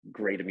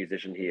great a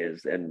musician he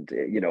is. And,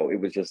 you know, it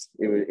was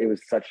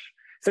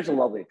such a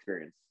lovely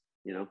experience,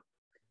 you know?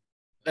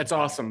 That's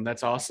awesome.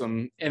 That's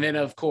awesome. And then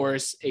of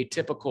course,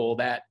 Atypical,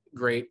 that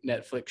great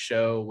Netflix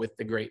show with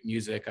the great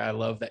music. I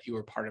love that you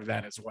were part of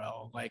that as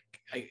well. Like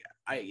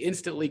I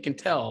instantly can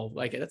tell,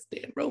 like, that's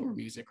Dan Romer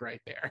music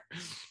right there.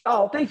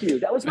 Oh, thank you.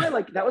 That was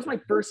my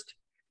first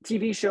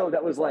TV show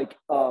that was like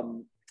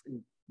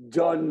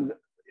done,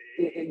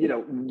 you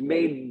know,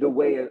 made the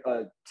way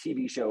a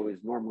TV show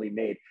is normally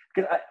made.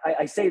 Because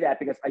I say that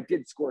because I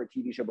did score a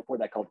TV show before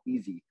that called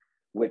Easy,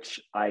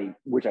 which I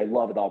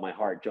love with all my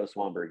heart. Joe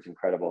Swanberg's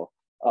incredible.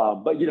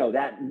 But you know,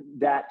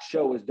 that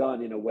show was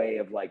done in a way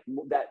of like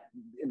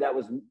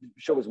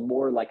show was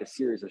more like a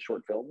series of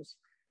short films,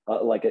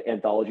 like an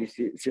anthology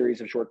series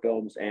of short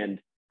films.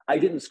 And I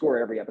didn't score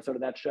every episode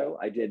of that show.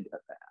 I did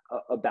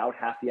about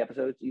half the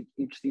episodes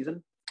each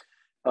season.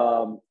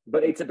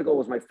 But Atypical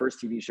was my first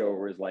TV show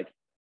where it was like,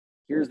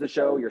 here's the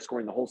show, you're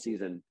scoring the whole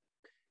season.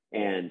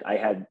 And I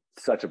had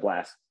such a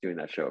blast doing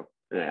that show.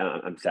 And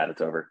I'm sad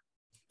it's over.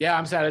 Yeah,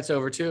 I'm sad it's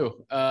over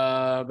too.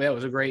 But it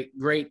was a great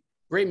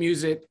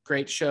music,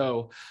 great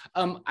show.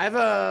 I have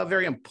a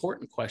very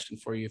important question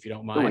for you, if you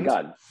don't mind. Oh my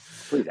God,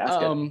 please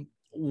ask it.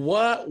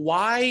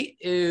 Why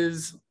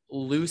is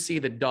Lucy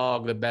the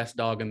dog the best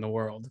dog in the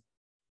world?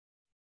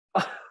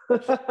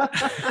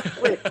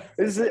 Wait,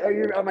 are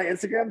you on my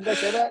Instagram? Did I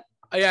say that?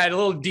 Yeah, I had a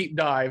little deep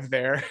dive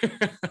there.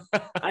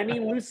 I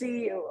mean,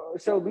 Lucy.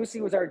 So Lucy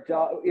was our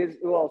dog.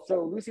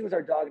 So Lucy was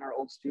our dog in our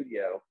old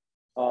studio.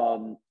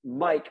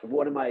 Mike,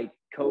 one of my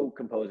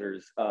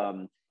co-composers,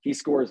 he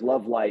scores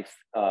Love Life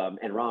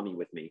and Rami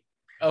with me.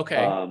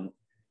 Okay.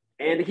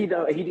 And he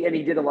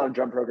did a lot of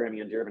drum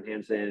programming on Dear Evan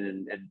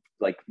Hansen, and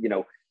like, you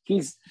know,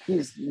 he's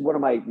one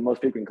of my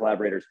most frequent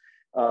collaborators.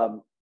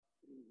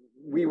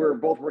 We were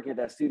both working at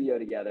that studio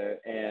together,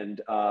 and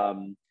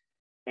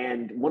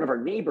one of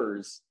our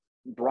neighbors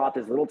brought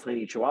this little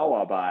tiny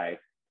Chihuahua by,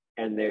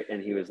 and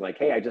he was like,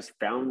 "Hey, I just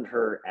found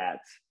her at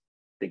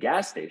the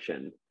gas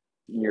station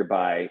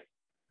nearby.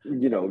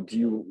 You know,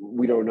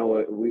 we don't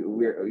know, we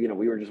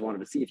were just wanted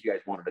to see if you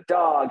guys wanted a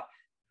dog."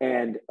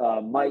 And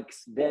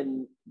Mike's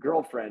then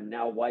girlfriend,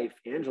 now wife,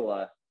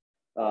 Angela,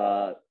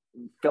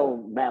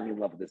 fell madly in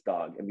love with this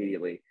dog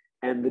immediately.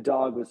 And the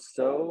dog was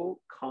so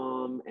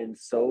calm and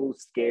so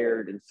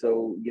scared and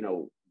so, you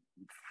know,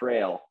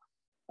 frail.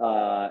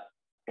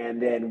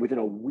 And then within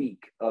a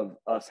week of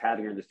us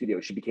having her in the studio,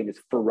 she became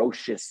this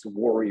ferocious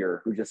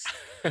warrior who just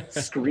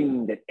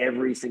screamed at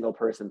every single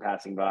person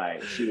passing by.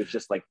 She was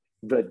just like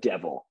the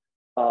devil.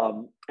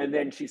 And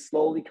then she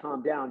slowly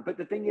calmed down. But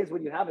the thing is,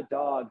 when you have a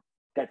dog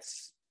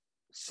that's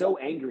so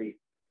angry,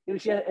 you know,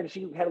 she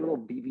had a little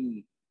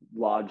BB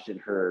lodged in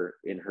her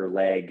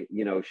leg.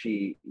 You know,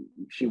 she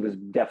was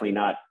definitely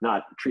not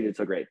treated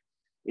so great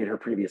in her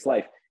previous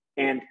life.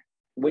 And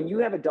when you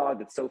have a dog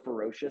that's so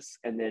ferocious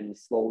and then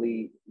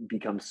slowly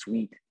becomes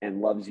sweet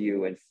and loves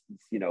you and,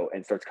 you know,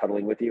 and starts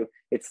cuddling with you,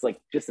 it's like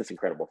just this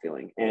incredible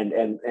feeling. And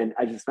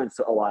I just spent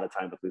a lot of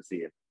time with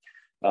Lucy.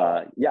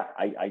 Yeah,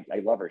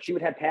 I love her. She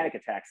would have panic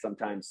attacks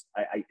sometimes.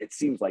 It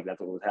seems like that's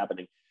what was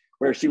happening,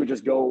 where she would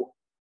just go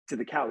to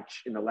the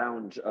couch in the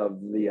lounge of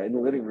in the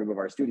living room of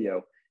our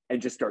studio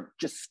and just start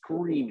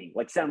screaming,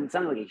 like sounding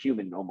like a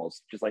human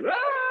almost, just like,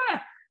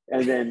 ah!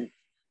 And then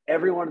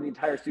everyone in the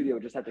entire studio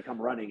would just have to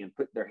come running and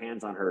put their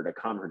hands on her to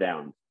calm her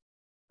down.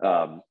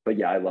 But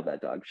yeah, I love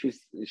that dog. She's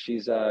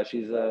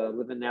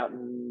living out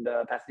in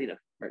Pasadena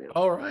right now.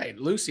 All right,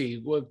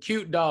 Lucy, well,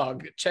 cute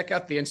dog. Check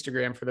out the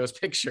Instagram for those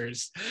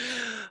pictures.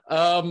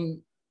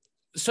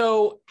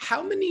 So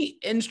how many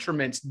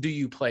instruments do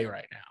you play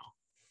right now?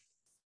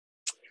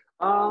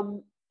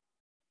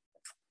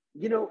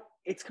 You know,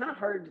 it's kind of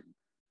hard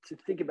to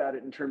think about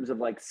it in terms of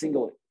like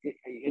single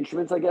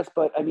instruments, I guess.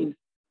 But I mean,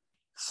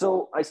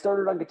 so I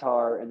started on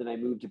guitar, and then I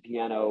moved to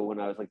piano when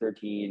I was like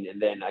 13.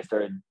 And then I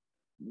started,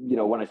 you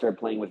know, when I started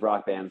playing with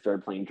rock bands,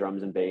 started playing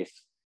drums and bass.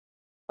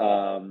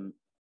 And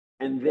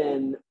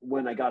then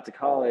when I got to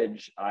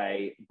college,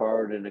 I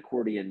borrowed an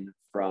accordion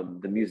from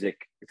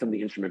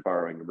the instrument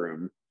borrowing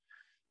room.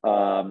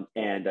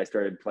 And I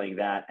started playing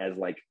that as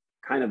like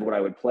kind of what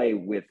I would play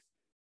with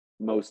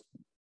most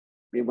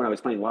when I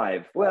was playing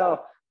live.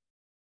 Well,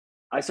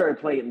 I started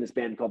playing in this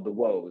band called The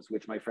Woes,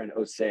 which my friend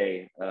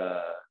Osei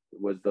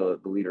was the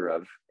leader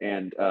of.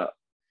 And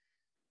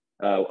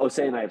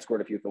Osei and I have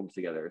scored a few films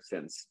together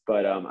since,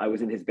 but I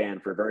was in his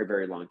band for a very,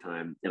 very long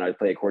time, and I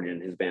play accordion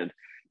in his band.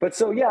 But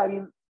so, yeah, I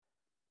mean,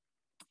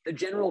 the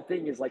general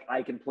thing is like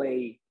I can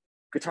play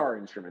guitar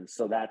instruments.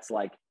 So that's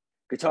like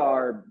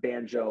guitar,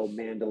 banjo,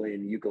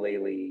 mandolin,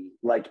 ukulele,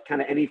 like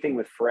kind of anything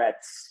with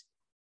frets,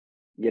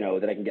 you know,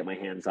 that I can get my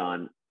hands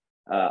on.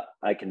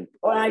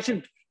 I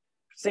should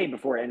say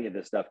before any of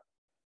this stuff,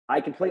 I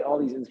can play all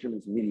these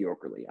instruments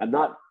mediocrely. I'm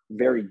not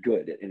very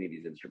good at any of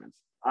these instruments.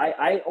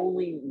 I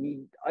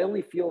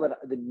only feel that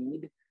the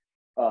need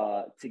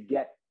to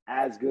get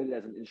as good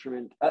as an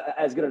instrument,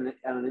 as good on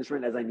an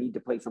instrument as I need to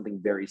play something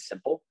very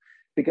simple,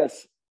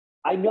 because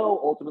I know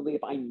ultimately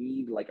if I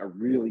need like a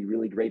really,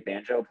 really great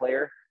banjo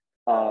player,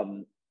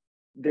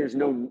 there's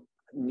no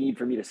need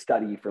for me to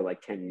study for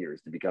like 10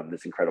 years to become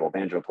this incredible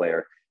banjo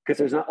player, because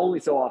there's not only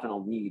so often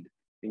I'll need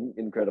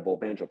incredible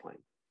banjo playing,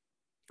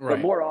 right,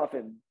 but more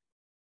often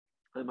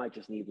I might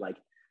just need like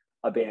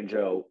a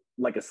banjo,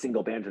 like a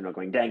single banjo note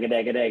going dang a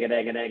dang a dang a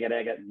dang a dang a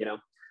dang, you know,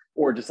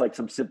 or just like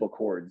some simple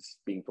chords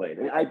being played.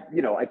 And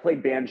I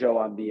played banjo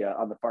on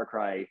the Far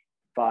Cry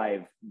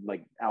 5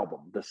 like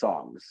album, the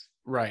songs,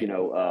 right, you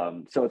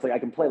know, so it's like I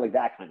can play like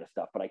that kind of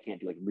stuff, but I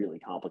can't do like really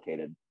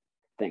complicated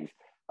things.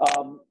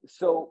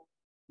 So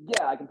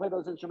yeah, I can play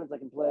those instruments. I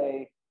can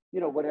play, you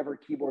know, whatever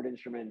keyboard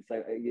instruments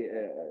that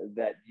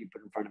you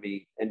put in front of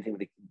me, anything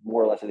with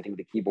more or less anything with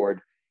a keyboard,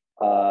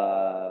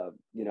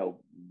 you know,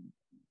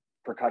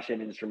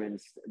 percussion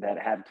instruments that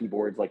have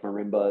keyboards like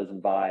marimbas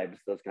and vibes,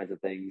 those kinds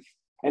of things.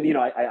 And, you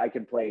know, I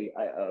can play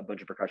a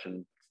bunch of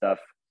percussion stuff.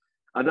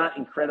 I'm not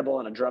incredible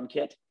on a drum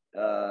kit,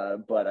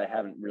 but I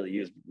haven't really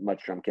used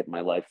much drum kit in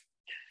my life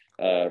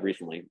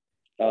recently.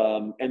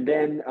 And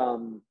then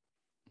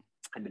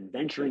I've been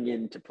venturing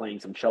into playing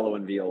some cello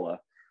and viola.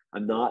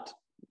 I'm not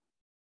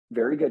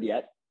very good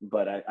yet,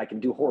 but I can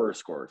do horror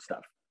score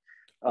stuff.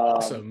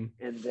 Awesome.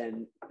 And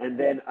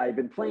then I've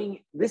been playing.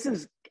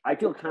 I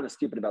feel kind of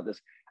stupid about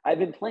this. I've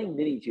been playing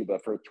mini tuba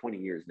for 20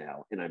 years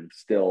now, and I'm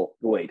still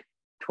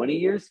 20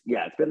 years.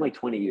 Yeah, it's been like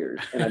 20 years,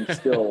 and I'm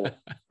still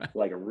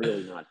like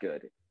really not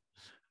good.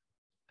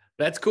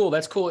 That's cool.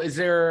 That's cool. Is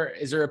there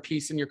a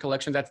piece in your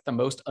collection that's the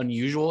most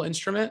unusual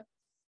instrument?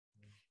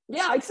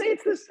 Yeah, I'd say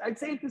it's this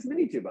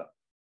mini tuba.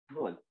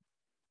 Hold on.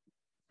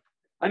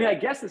 I mean, I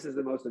guess this is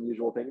the most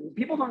unusual thing.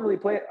 People don't really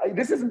play it.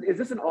 Is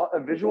this a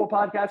visual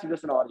podcast or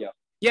just an audio?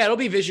 Yeah, it'll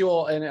be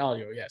visual and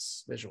audio.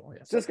 Yes, visual.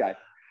 Yes. It's this guy.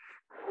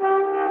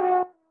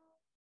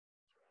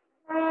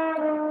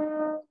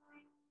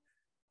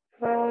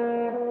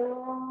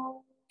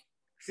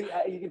 See,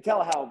 you can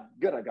tell how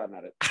good I've gotten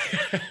at it.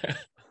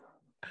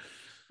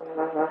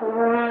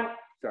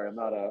 Sorry, I'm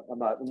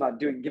not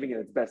giving it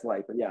its best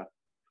light, but yeah.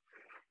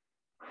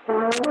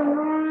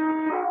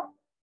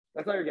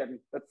 That's all you're getting.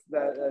 That's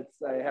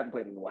I haven't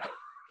played in a while.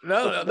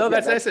 No,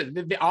 that's it.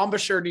 The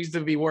embouchure needs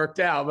to be worked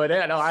out, but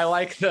yeah, no, I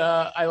like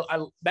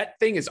that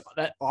thing is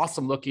that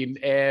awesome looking,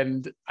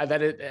 and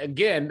that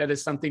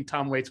is something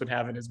Tom Waits would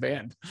have in his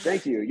band.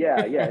 Thank you.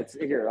 Yeah. It's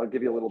here. I'll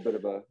give you a little bit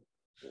of a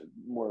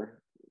more.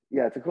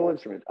 Yeah, it's a cool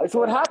instrument. So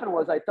what happened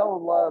was I fell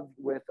in love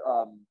with.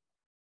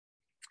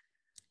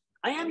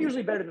 I am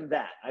usually better than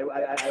that.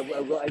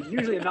 I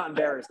usually am not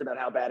embarrassed about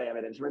how bad I am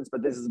at instruments,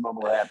 but this is a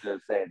moment where I have to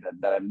say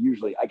that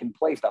I can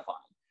play stuff on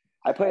it.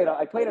 I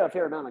played a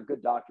fair amount on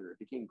Good Doctor. It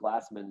became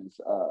Glassman's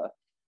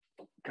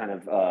kind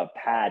of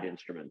pad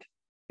instrument.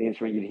 The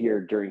instrument you'd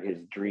hear during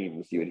his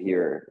dreams. You would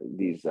hear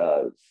these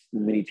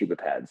mini tuba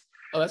pads.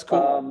 Oh, that's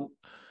cool.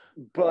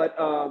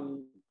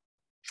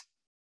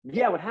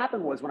 Yeah, what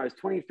happened was when I was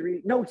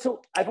 23. No,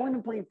 so I've only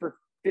been playing for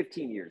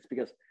 15 years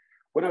because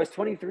when I was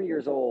 23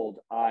 years old,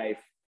 I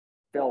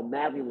fell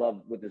madly in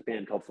love with this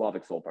band called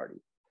Slavic Soul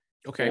Party.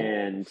 Okay.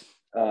 And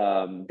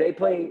they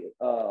play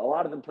a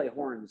lot of them play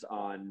horns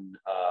on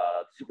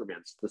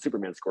the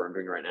Superman score I'm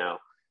doing right now.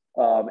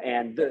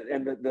 And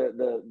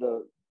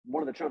the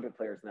one of the trumpet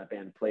players in that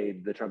band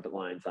played the trumpet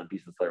lines on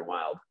Beast and Slayer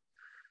Wild.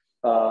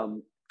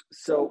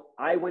 So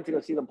I went to go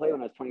see them play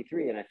when I was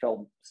 23, and I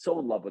fell so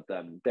in love with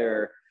them.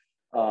 They're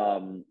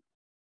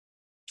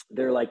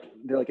like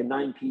a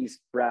 9-piece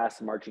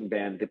brass marching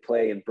band. They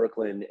play in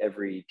Brooklyn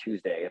every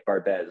Tuesday at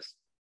Barbez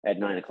at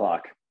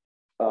 9:00.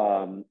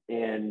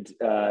 And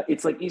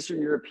it's like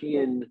Eastern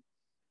European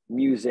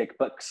music,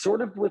 but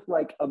sort of with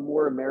like a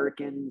more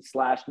American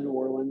 / New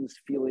Orleans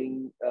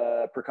feeling,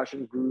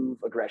 percussion groove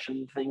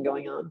aggression thing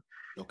going on.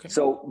 Okay.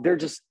 So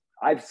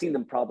I've seen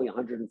them probably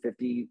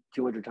 150,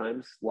 200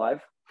 times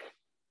live.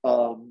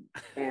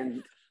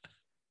 And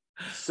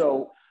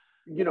so,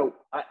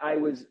 I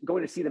was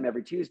going to see them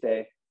every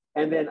Tuesday.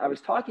 And then I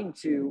was talking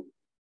to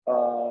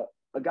a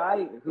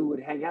guy who would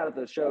hang out at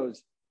those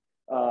shows.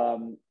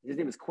 His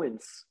name is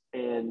Quince,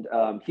 and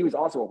he was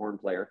also a horn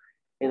player.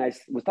 And I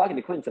was talking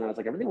to Quince, and I was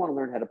like, I really want to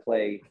learn how to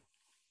play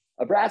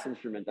a brass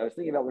instrument. I was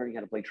thinking about learning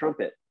how to play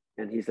trumpet.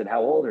 And he said,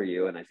 how old are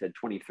you? And I said,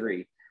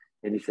 23.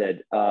 And he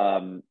said,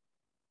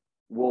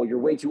 well, you're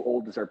way too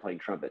old to start playing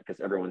trumpet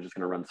because everyone's just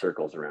going to run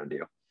circles around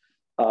you.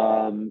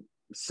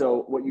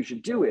 So what you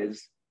should do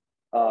is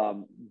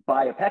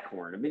buy a peck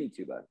horn, a mini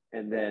tuba,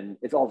 and then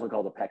it's also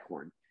called a peck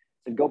horn.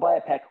 So go buy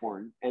a peck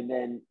horn, and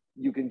then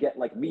you can get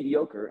like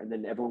mediocre, and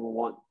then everyone will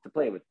want to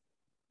play with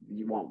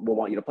will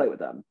want you to play with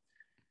them.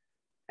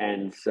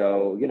 And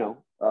so,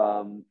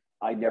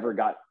 I never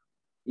got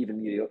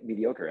even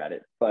mediocre at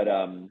it, but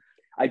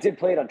I did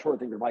play it on tour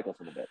with Ingrid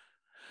Michaelson a bit.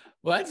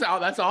 Well,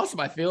 that's awesome.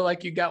 I feel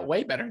like you got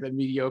way better than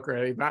mediocre.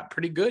 I mean, not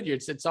pretty good.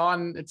 It's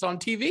on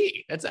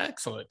TV. That's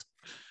excellent.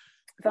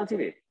 It's on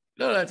TV.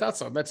 No, that's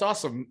awesome. That's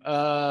awesome.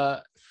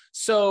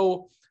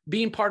 So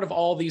being part of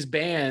all these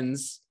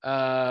bands,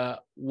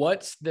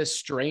 what's the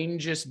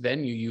strangest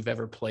venue you've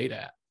ever played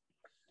at?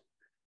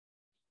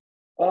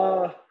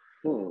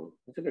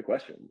 That's a good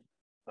question.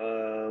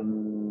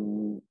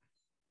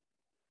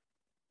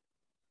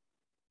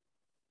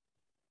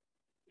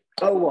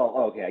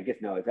 Okay. I guess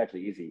no, it's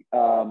actually easy.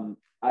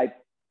 I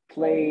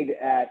played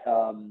at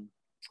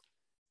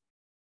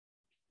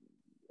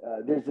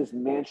there's this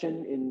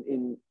mansion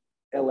in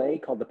LA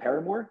called the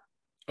Paramore.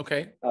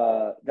 Okay.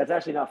 That's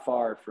actually not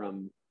far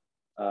from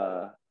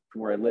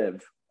where I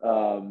live,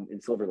 in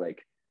Silver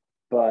Lake.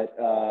 But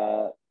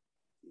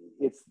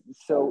it's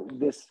so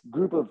this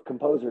group of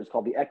composers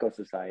called the Echo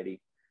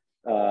Society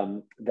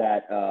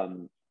that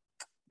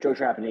Joe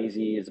Trapanese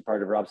is a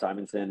part of. Rob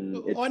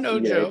Simonson. I know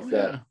Joe.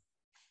 Yeah.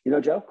 You know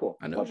Joe? Cool.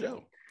 I know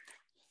Joe.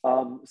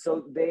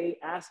 So they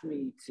asked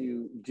me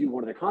to do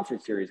one of their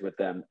concert series with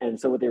them. And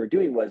so what they were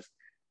doing was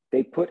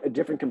they put a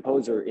different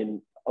composer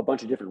in a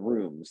bunch of different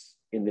rooms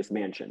in this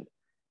mansion.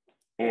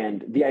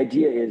 And the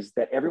idea is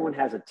that everyone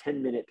has a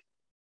 10-minute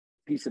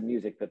piece of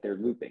music that they're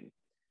looping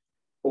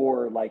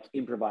or like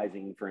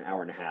improvising for an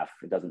hour and a half.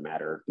 It doesn't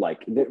matter.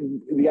 Like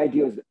the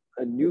idea is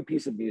a new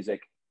piece of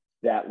music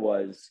that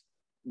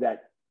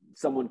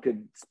someone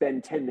could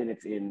spend 10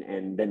 minutes in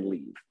and then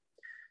leave.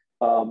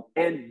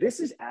 And this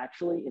is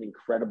actually an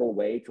incredible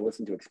way to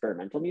listen to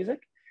experimental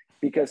music,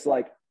 because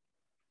like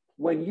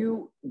when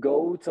you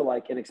go to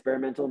like an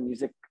experimental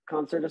music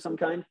concert of some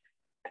kind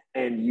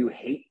and you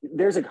hate,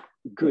 there's a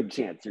good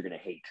chance you're going to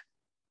hate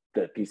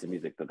the piece of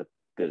music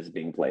that is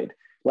being played.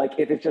 Like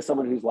if it's just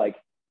someone who's like,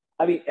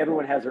 I mean,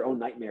 everyone has their own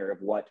nightmare of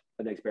what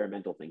an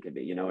experimental thing could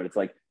be, you know, and it's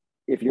like,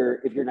 if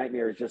your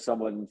nightmare is just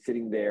someone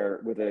sitting there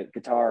with a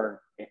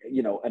guitar,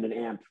 you know, and an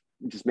amp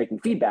just making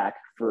feedback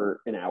for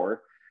an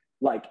hour,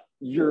 like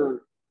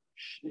you're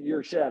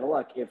shit out of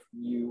luck if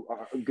you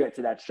get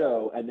to that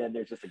show and then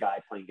there's just a guy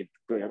playing it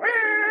for an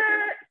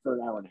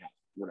hour and a half,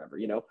 whatever,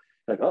 you know,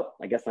 like, oh,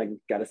 I guess I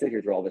got to sit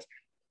here through all this.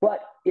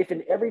 But if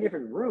in every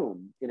different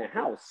room in a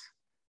house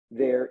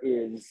there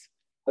is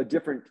a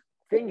different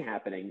thing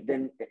happening,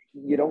 then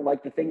you don't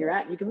like the thing you're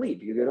at, you can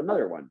leave, you go to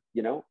another one,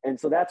 you know. And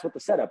so that's what the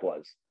setup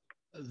was.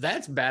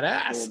 That's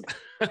badass.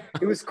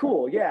 It was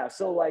cool. Yeah.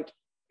 So like,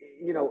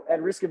 you know,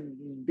 at risk of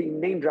being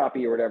name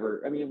droppy or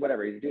whatever, I mean,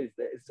 whatever you do,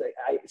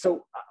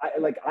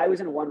 I was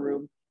in one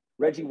room.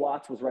 Reggie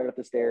Watts was right up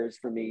the stairs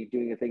from me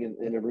doing a thing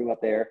in a room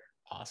up there.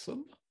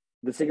 Awesome.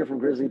 The singer from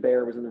Grizzly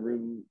Bear was in the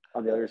room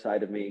on the other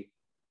side of me.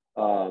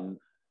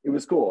 It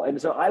was cool.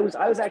 And so I was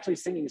actually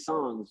singing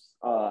songs.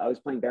 I was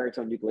playing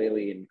baritone,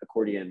 ukulele, and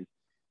accordion,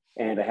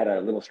 and I had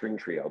a little string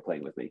trio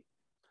playing with me.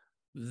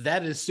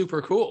 That is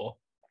super cool.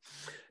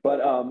 But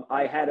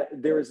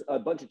there was a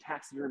bunch of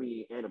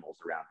taxidermy animals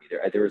around me.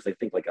 There was, I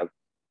think, like a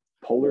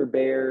polar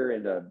bear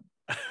and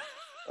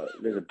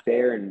there's a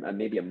bear and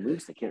maybe a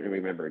moose. I can't really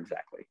remember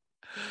exactly.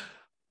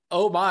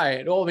 Oh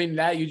my! Well, I mean,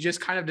 that you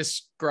just kind of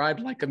described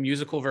like a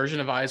musical version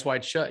of Eyes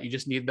Wide Shut. You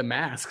just need the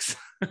masks.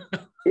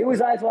 It was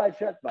Eyes Wide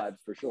Shut vibes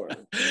for sure.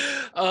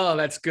 Oh,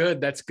 that's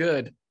good. That's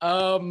good.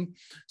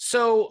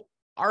 So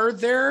are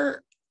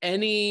there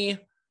any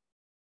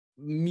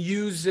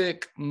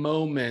music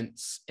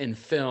moments in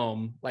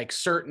film, like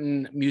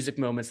certain music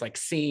moments, like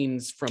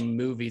scenes from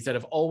movies that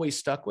have always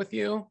stuck with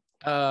you,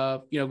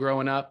 you know,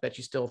 growing up, that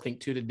you still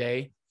think to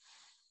today?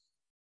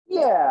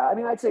 Yeah, I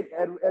mean, I'd say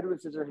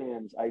Edward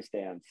Scissorhands' Ice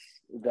Dance,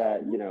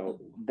 that, you know,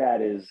 that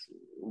is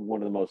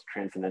one of the most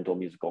transcendental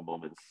musical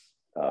moments.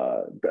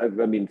 I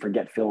mean,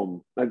 forget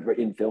film,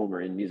 in film or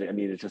in music. I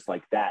mean, it's just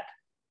like that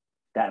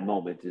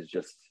moment is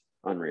just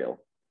unreal.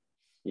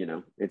 You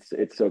know,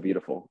 it's so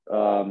beautiful.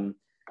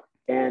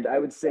 And I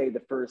would say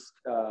the first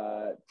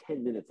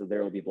 10 minutes of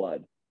There Will Be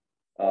Blood,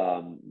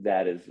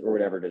 that is, or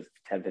whatever it is,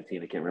 10,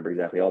 15, I can't remember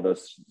exactly, all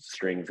those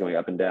strings going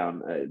up and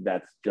down,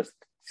 that's just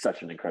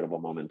such an incredible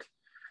moment.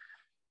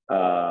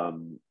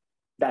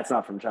 That's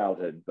not from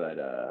childhood, but,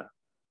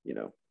 you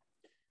know,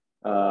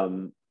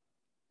 I'm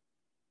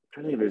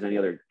trying to think if there's any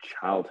other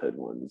childhood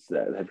ones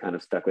that have kind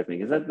of stuck with me,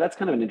 because that's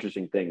kind of an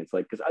interesting thing. It's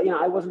like, because, you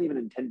know, I wasn't even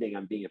intending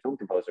on being a film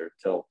composer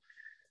until,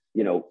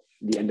 you know,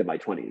 the end of my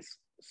 20s.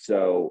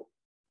 So,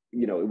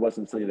 you know, it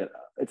wasn't something that,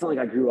 it's not like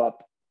I grew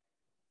up,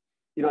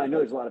 you know, I know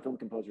there's a lot of film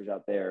composers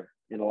out there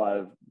and a lot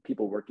of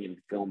people working in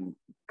film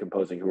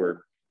composing who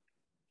are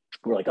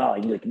like, oh, I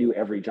knew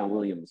every John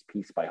Williams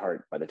piece by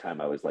heart by the time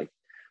I was like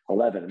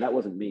 11. And that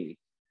wasn't me,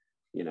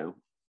 you know.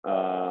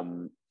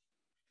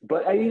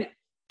 But I mean,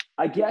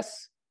 I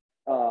guess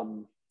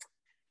the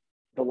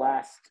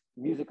last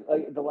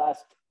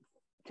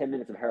 10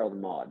 minutes of Harold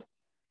and Maude.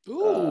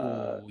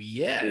 Ooh,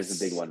 yes. Is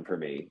a big one for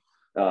me.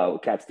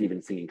 Cat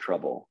Stevens singing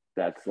Trouble.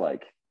 That's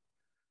like,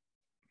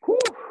 whew,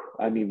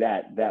 I mean,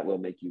 that will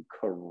make you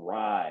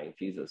cry.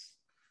 Jesus.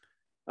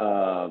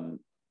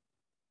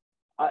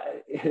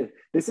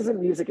 This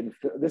isn't music and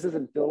this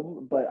isn't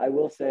film, but I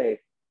will say,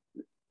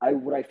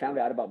 what I found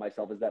out about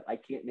myself is that I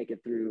can't make it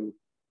through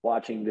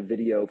watching the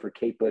video for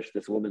Kate Bush,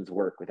 This Woman's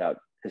Work, without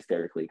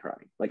hysterically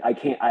crying. Like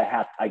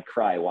I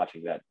cry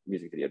watching that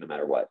music video no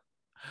matter what.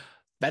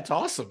 That's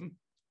awesome.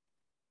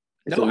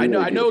 It's no, really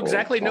I know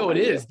exactly. song. No, it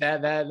is.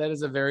 That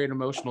is a very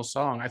emotional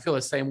song. I feel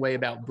the same way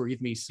about Breathe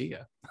Me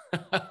Sia.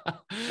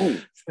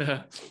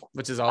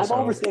 Which is also, I'm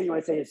overstating when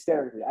I say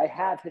hysterically. I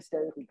have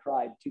hysterically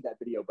cried to that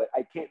video, but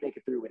I can't make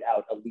it through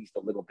without at least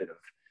a little bit of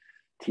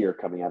tear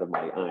coming out of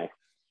my eye.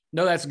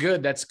 No, that's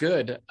good. That's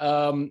good.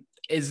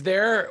 Is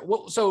there,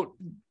 so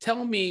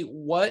tell me,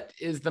 what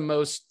is the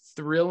most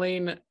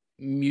thrilling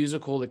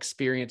musical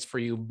experience for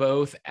you,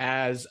 both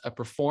as a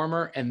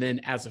performer and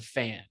then as a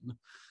fan?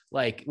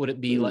 Like, would it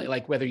be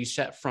like whether you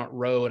sat front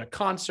row at a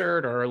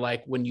concert or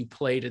like when you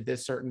played at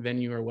this certain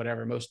venue or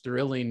whatever, most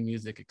thrilling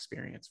music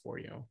experience for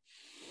you?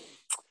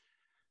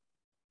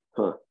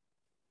 Huh.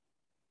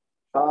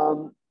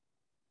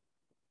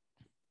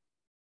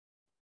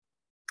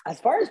 As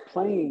far as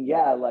playing,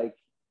 yeah, like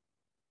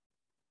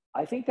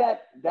I think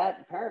that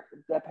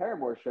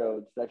Paramore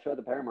show,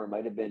 the Paramore,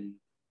 might have been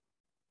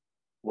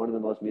one of the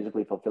most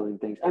musically fulfilling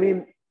things. I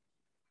mean,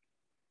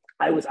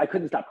 I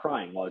couldn't stop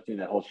crying while I was doing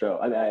that whole show.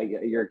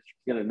 You're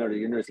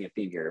noticing a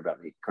theme here about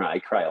me crying. I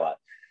cry a lot.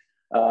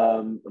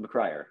 I'm a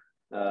crier.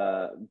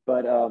 There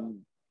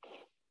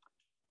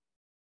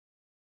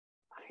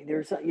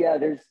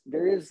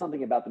is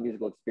something about the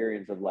musical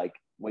experience of like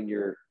when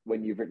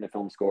you've written a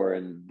film score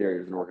and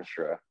there's an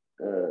orchestra,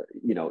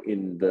 you know,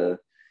 in the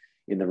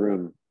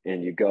room,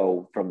 and you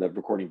go from the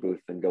recording booth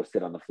and go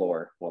sit on the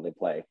floor while they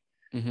play.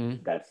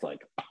 Mm-hmm. That's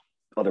like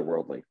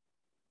otherworldly,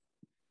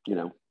 you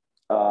know.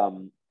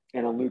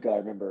 And on Luca, I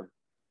remember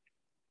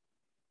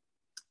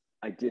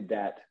I did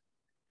that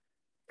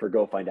for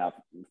Go Find Out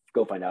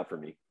for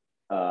me.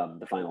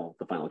 The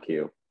final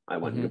cue. I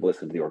went Mm-hmm. to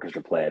listen to the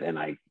orchestra play it, and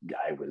I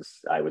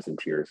was in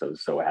tears. I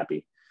was so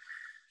happy.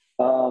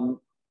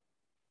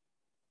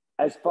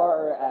 As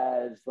far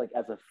as like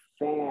as a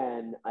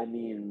fan, I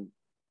mean,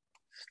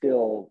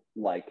 still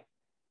like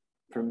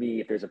for me,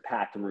 if there's a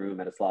packed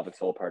room at a Slavic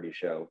Soul Party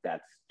show,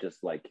 that's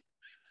just like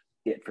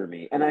it for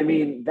me. And I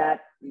mean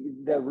that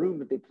the room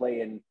that they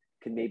play in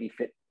can maybe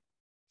fit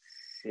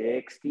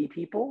 60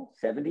 people,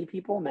 70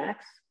 people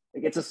max.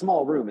 Like it's a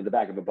small room in the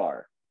back of a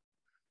bar.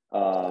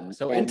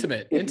 So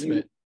intimate.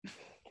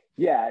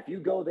 Yeah, if you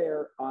go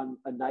there on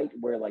a night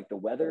where like the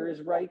weather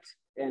is right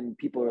and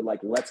people are like,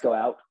 let's go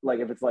out. Like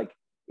if it's like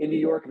in New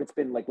York, if it's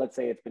been like, let's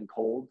say it's been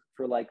cold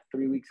for like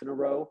 3 weeks in a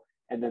row,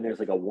 and then there's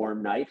like a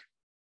warm night,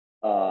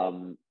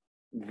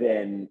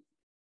 then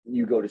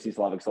you go to see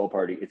Slavic Soul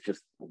Party. It's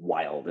just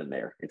wild in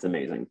there. It's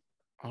amazing.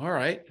 All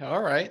right.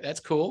 That's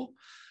cool.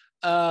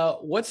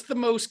 What's the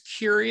most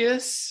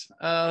curious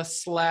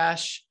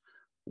slash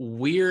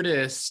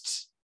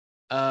weirdest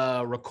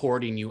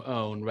recording you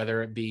own,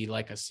 whether it be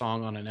like a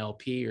song on an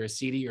LP or a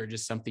CD or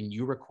just something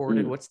you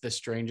recorded? What's the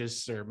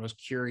strangest or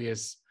most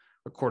curious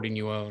recording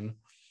you own?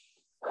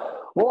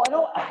 Well,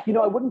 I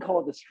wouldn't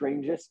call it the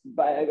strangest,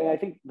 but I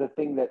think the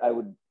thing that I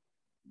would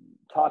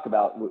talk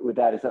about with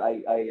that is that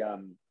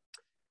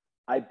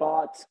I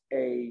bought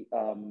an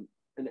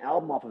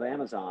album off of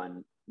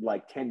Amazon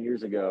like 10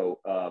 years ago,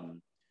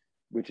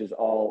 which is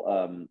all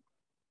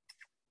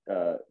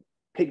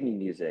pygmy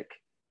music.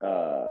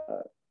 I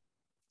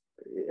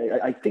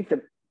think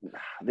that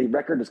the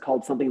record is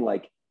called something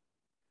like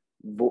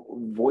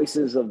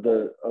Voices of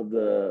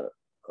the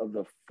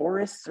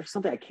Forests or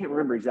something. I can't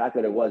remember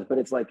exactly what it was, but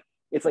it's like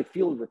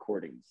field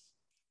recordings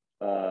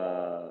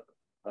of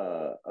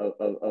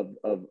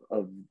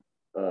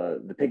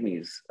the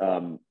pygmies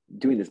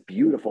doing this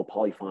beautiful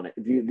polyphonic,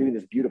 doing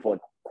this beautiful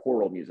like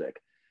choral music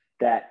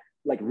that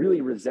like really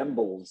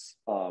resembles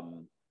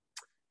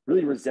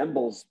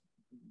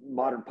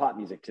modern pop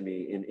music to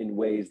me in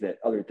ways that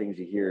other things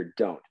you hear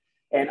don't.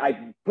 And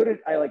I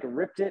like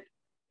ripped it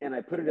and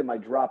I put it in my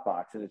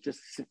Dropbox, and it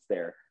just sits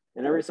there.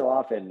 And every so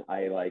often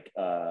I like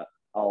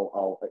I'll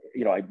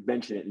I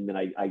mention it, and then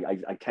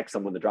I text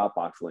someone the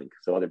Dropbox link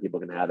so other people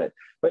can have it.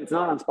 But it's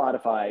not on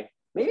Spotify.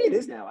 Maybe it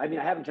is now. I mean,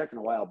 I haven't checked in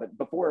a while, but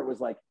before it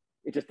was like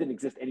it just didn't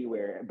exist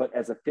anywhere. But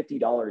as a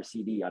 $50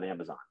 CD on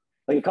Amazon,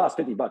 like it cost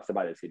 $50 to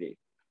buy the CD.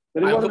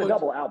 But it wasn't a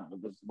double album;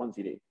 it was one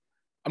CD.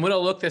 I'm going to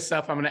look this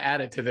up. I'm going to add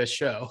it to this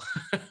show.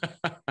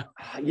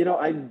 I'm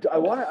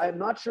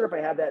not sure if I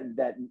have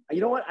that.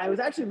 You know what? I was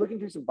actually looking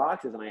through some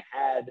boxes, and I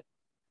had.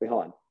 Wait,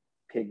 hold on.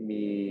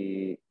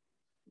 Pygmy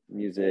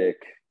music.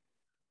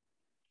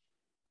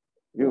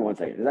 Give me one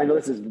second. I know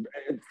this is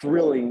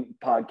thrilling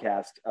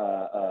podcast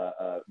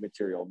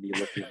material. Me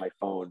looking at my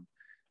phone,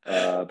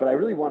 but I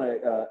really want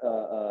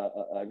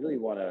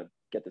to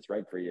get this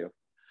right for you.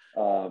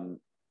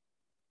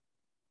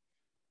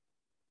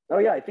 Oh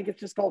yeah, I think it's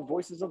just called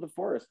Voices of the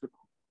Forest.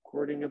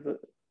 Recording of the.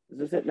 Is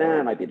this it? Nah,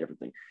 it might be a different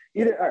thing.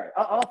 Either. All right,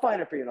 I'll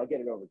find it for you and I'll get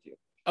it over to you.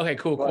 Okay,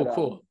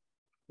 cool.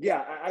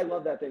 Yeah, I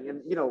love that thing,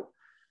 and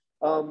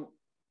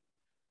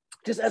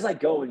just as I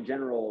go in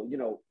general,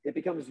 it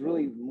becomes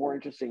really more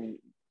interesting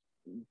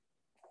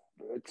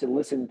to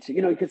listen to,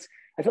 because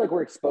I feel like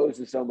we're exposed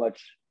to so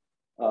much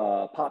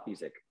pop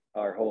music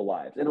our whole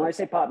lives. And when I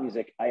say pop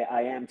music,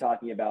 I am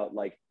talking about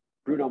like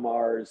Bruno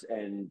Mars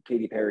and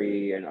Katy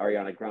Perry and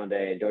Ariana Grande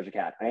and Doja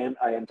Cat. I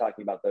am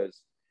talking about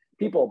those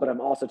people, but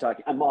I'm also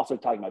talking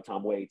about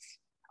Tom Waits.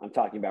 I'm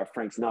talking about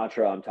Frank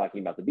Sinatra. I'm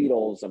talking about the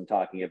Beatles. I'm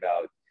talking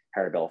about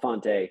Harry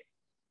Belafonte.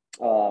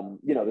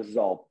 This is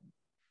all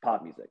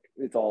pop music.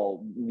 It's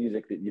all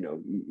music that,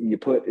 you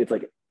put, it's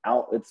like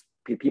out, it's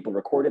people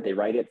record it, they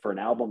write it for an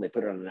album, they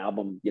put it on an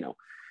album,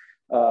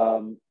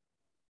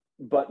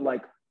 but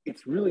like,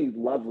 it's really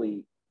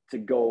lovely to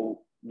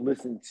go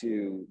listen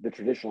to the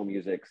traditional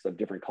musics of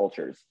different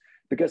cultures,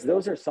 because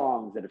those are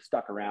songs that have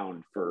stuck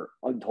around for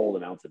untold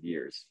amounts of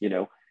years,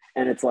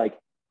 and it's like,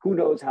 who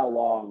knows how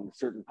long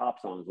certain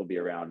pop songs will be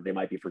around. They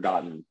might be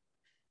forgotten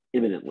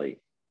imminently.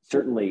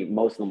 Certainly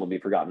most of them will be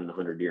forgotten in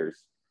 100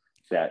 years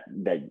that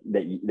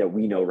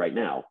we know right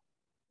now.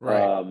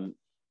 Right.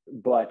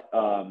 But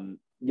some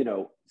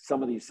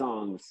of these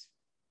songs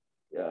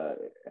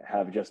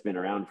have just been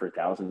around for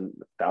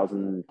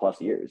 1,000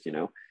 plus years,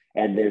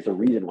 and there's a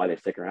reason why they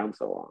stick around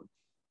so long.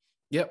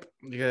 Yep.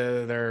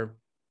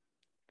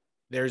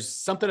 There's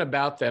something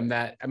about them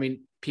that,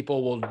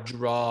 people will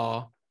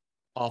draw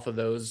off of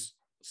those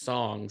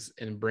songs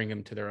and bring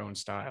them to their own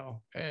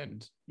style.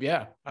 And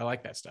yeah, I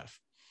like that stuff.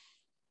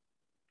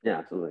 Yeah,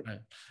 absolutely.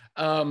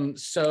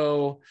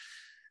 So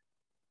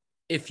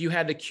if you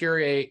had to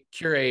curate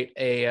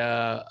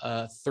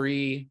a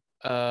 3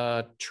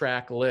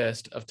 track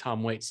list of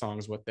Tom Waits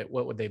songs,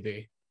 what would they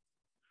be?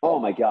 Oh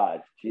my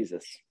God,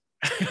 Jesus.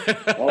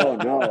 Oh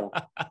no,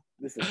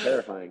 this is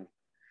terrifying.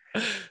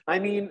 I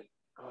mean,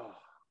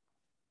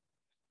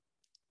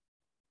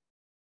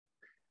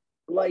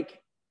 like,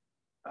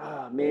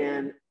 oh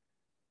man,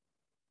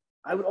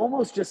 I would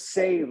almost just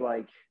say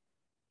like,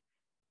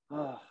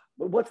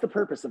 what's the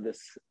purpose of this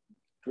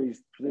three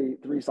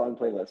song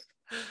playlist?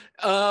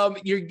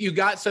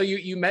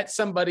 You met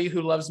somebody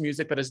who loves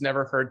music but has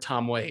never heard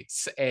Tom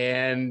Waits,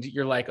 and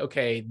you're like,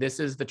 okay, this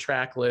is the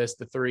track list,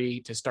 the 3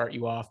 to start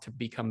you off to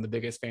become the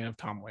biggest fan of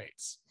Tom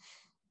Waits.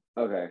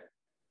 Okay.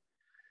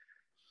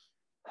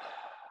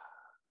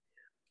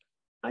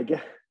 I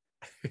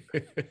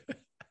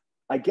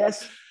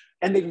guess,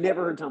 and they've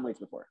never heard Tom Waits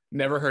before.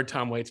 Never heard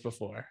Tom Waits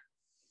before.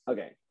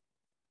 Okay.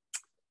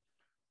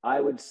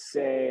 I would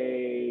say,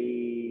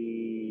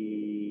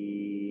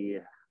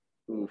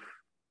 oof.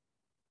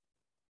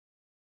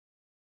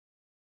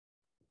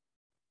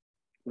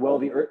 Well,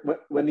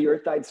 when the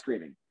earth died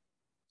screaming.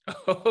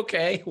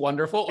 Okay,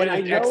 wonderful. And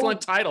an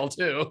excellent title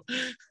too.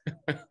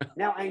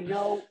 Now I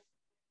know,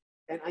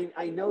 and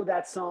I know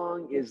that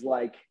song is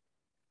like,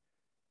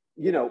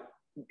 you know,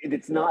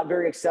 it's not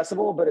very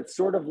accessible, but it's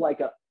sort of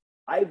like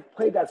I've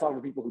played that song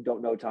for people who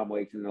don't know Tom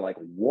Waits, and they're like,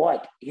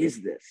 what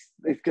is this?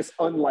 It's just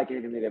unlike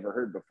anything they've ever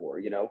heard before,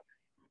 you know?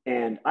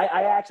 And I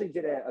actually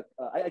did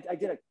I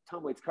did a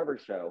Tom Waits cover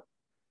show.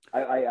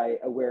 God,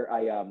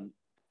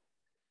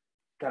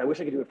 I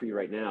wish I could do it for you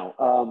right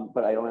now,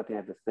 but I don't have to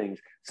have the things.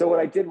 So what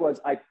I did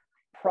was I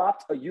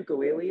propped a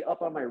ukulele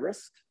up on my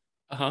wrist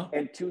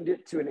and tuned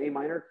it to an A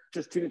minor,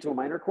 just tuned it to a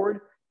minor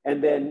chord,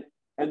 and then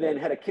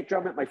had a kick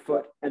drum at my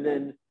foot, and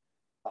then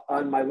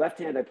on my left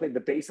hand I played the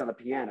bass on the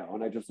piano,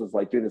 and I just was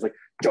like doing this like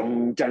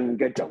jung jung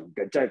ga jung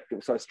ga jung.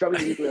 So I was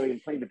strumming the ukulele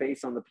and playing the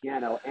bass on the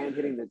piano and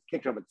hitting the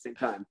kick drum at the same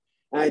time.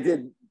 And I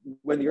did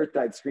When the Earth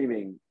Died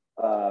Screaming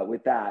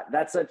with that.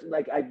 That's such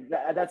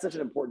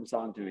an important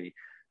song to me.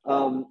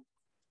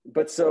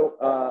 But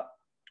so,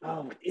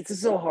 it's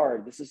so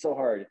hard. This is so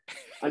hard.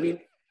 I mean,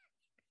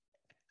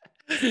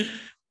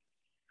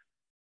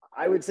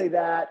 I would say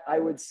that. I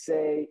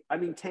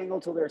mean,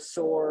 Tangled Till They're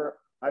Sore.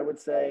 I would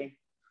say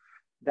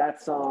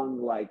that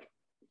song, like,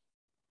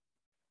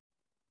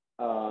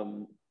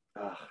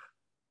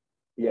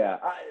 yeah.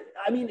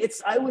 I mean,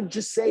 I would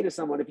just say to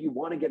someone, if you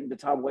want to get into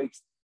Tom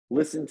Waits,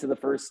 listen to the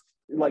first,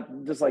 like,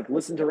 just like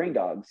listen to Rain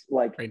Dogs.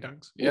 Like, Rain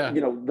Dogs. Yeah.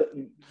 You know,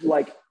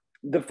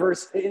 the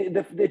first,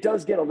 it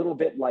does get a little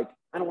bit like,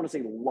 I don't want to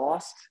say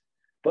lost,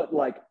 but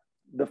like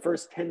the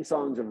first 10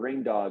 songs of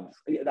Rain Dogs,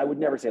 I would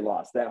never say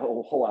lost. That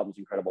whole album's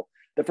incredible.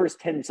 The first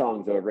 10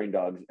 songs of Rain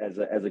Dogs as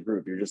a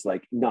group, you're just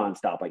like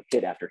nonstop, like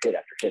hit after hit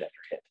after hit after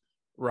hit.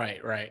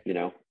 Right. You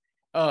know?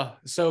 Oh,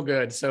 so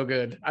good.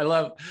 I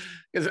love,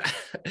 because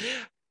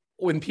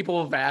when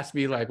people have asked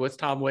me like, what's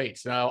Tom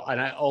Waits now? And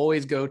I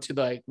always go to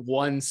like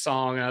one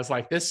song, and I was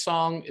like, this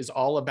song is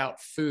all about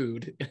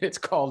food. It's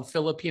called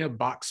Filipino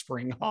Box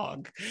Spring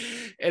Hog.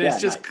 And it's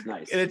just,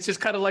 nice. And it's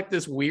just kind of like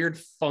this weird,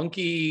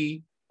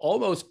 funky,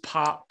 almost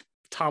pop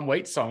Tom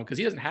Waits song, because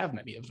he doesn't have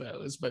many of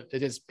those, but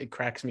it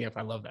cracks me up.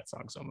 I love that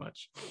song so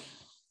much.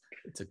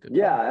 It's a good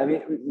song. I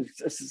mean,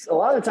 a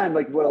lot of the time,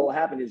 like what will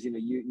happen is, you know,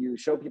 you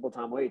show people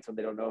Tom Waits when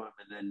they don't know him,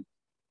 and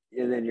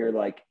then you're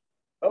like,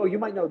 oh, you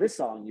might know this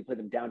song. You play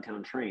them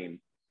Downtown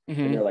Train,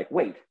 and they're like,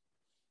 wait,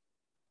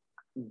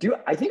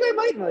 I think I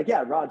might? And like,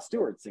 yeah, Rod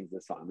Stewart sings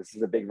this song. This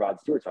is a big Rod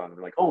Stewart song. And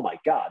they're like, oh my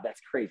God, that's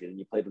crazy. And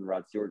you play them the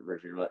Rod Stewart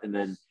version, and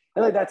then I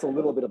like that's a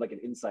little bit of like an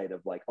insight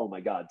of like, oh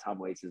my God, Tom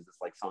Waits is this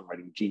like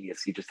songwriting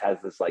genius. He just has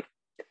this like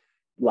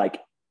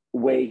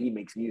way he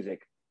makes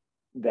music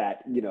that,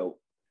 you know,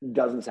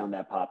 doesn't sound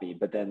that poppy.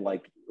 But then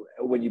like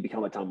when you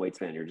become a Tom Waits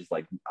fan, you're just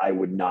like, I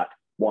would not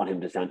want him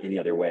to sound any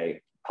other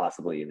way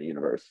possibly in the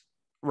universe.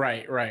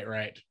 Right.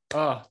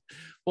 Oh,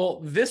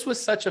 well, this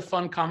was such a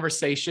fun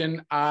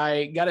conversation.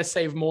 I got to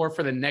save more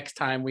for the next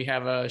time we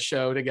have a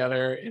show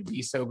together. It'd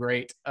be so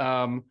great.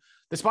 The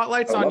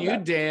spotlight's on you,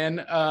 Dan.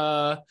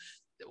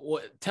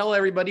 Tell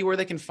everybody where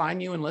they can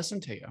find you and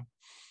listen to you.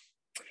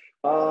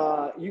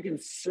 You can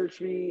search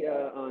me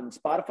on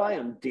Spotify.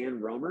 I'm Dan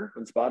Romer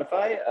on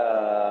Spotify.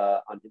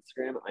 On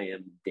Instagram, I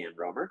am Dan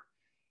Romer.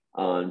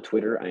 On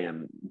Twitter, I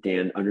am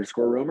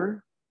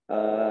Dan_Romer.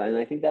 And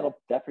I think that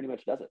pretty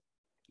much does it.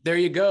 There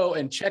you go.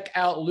 And check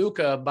out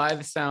Luca, buy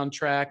the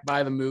soundtrack,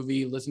 buy the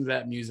movie, listen to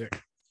that music.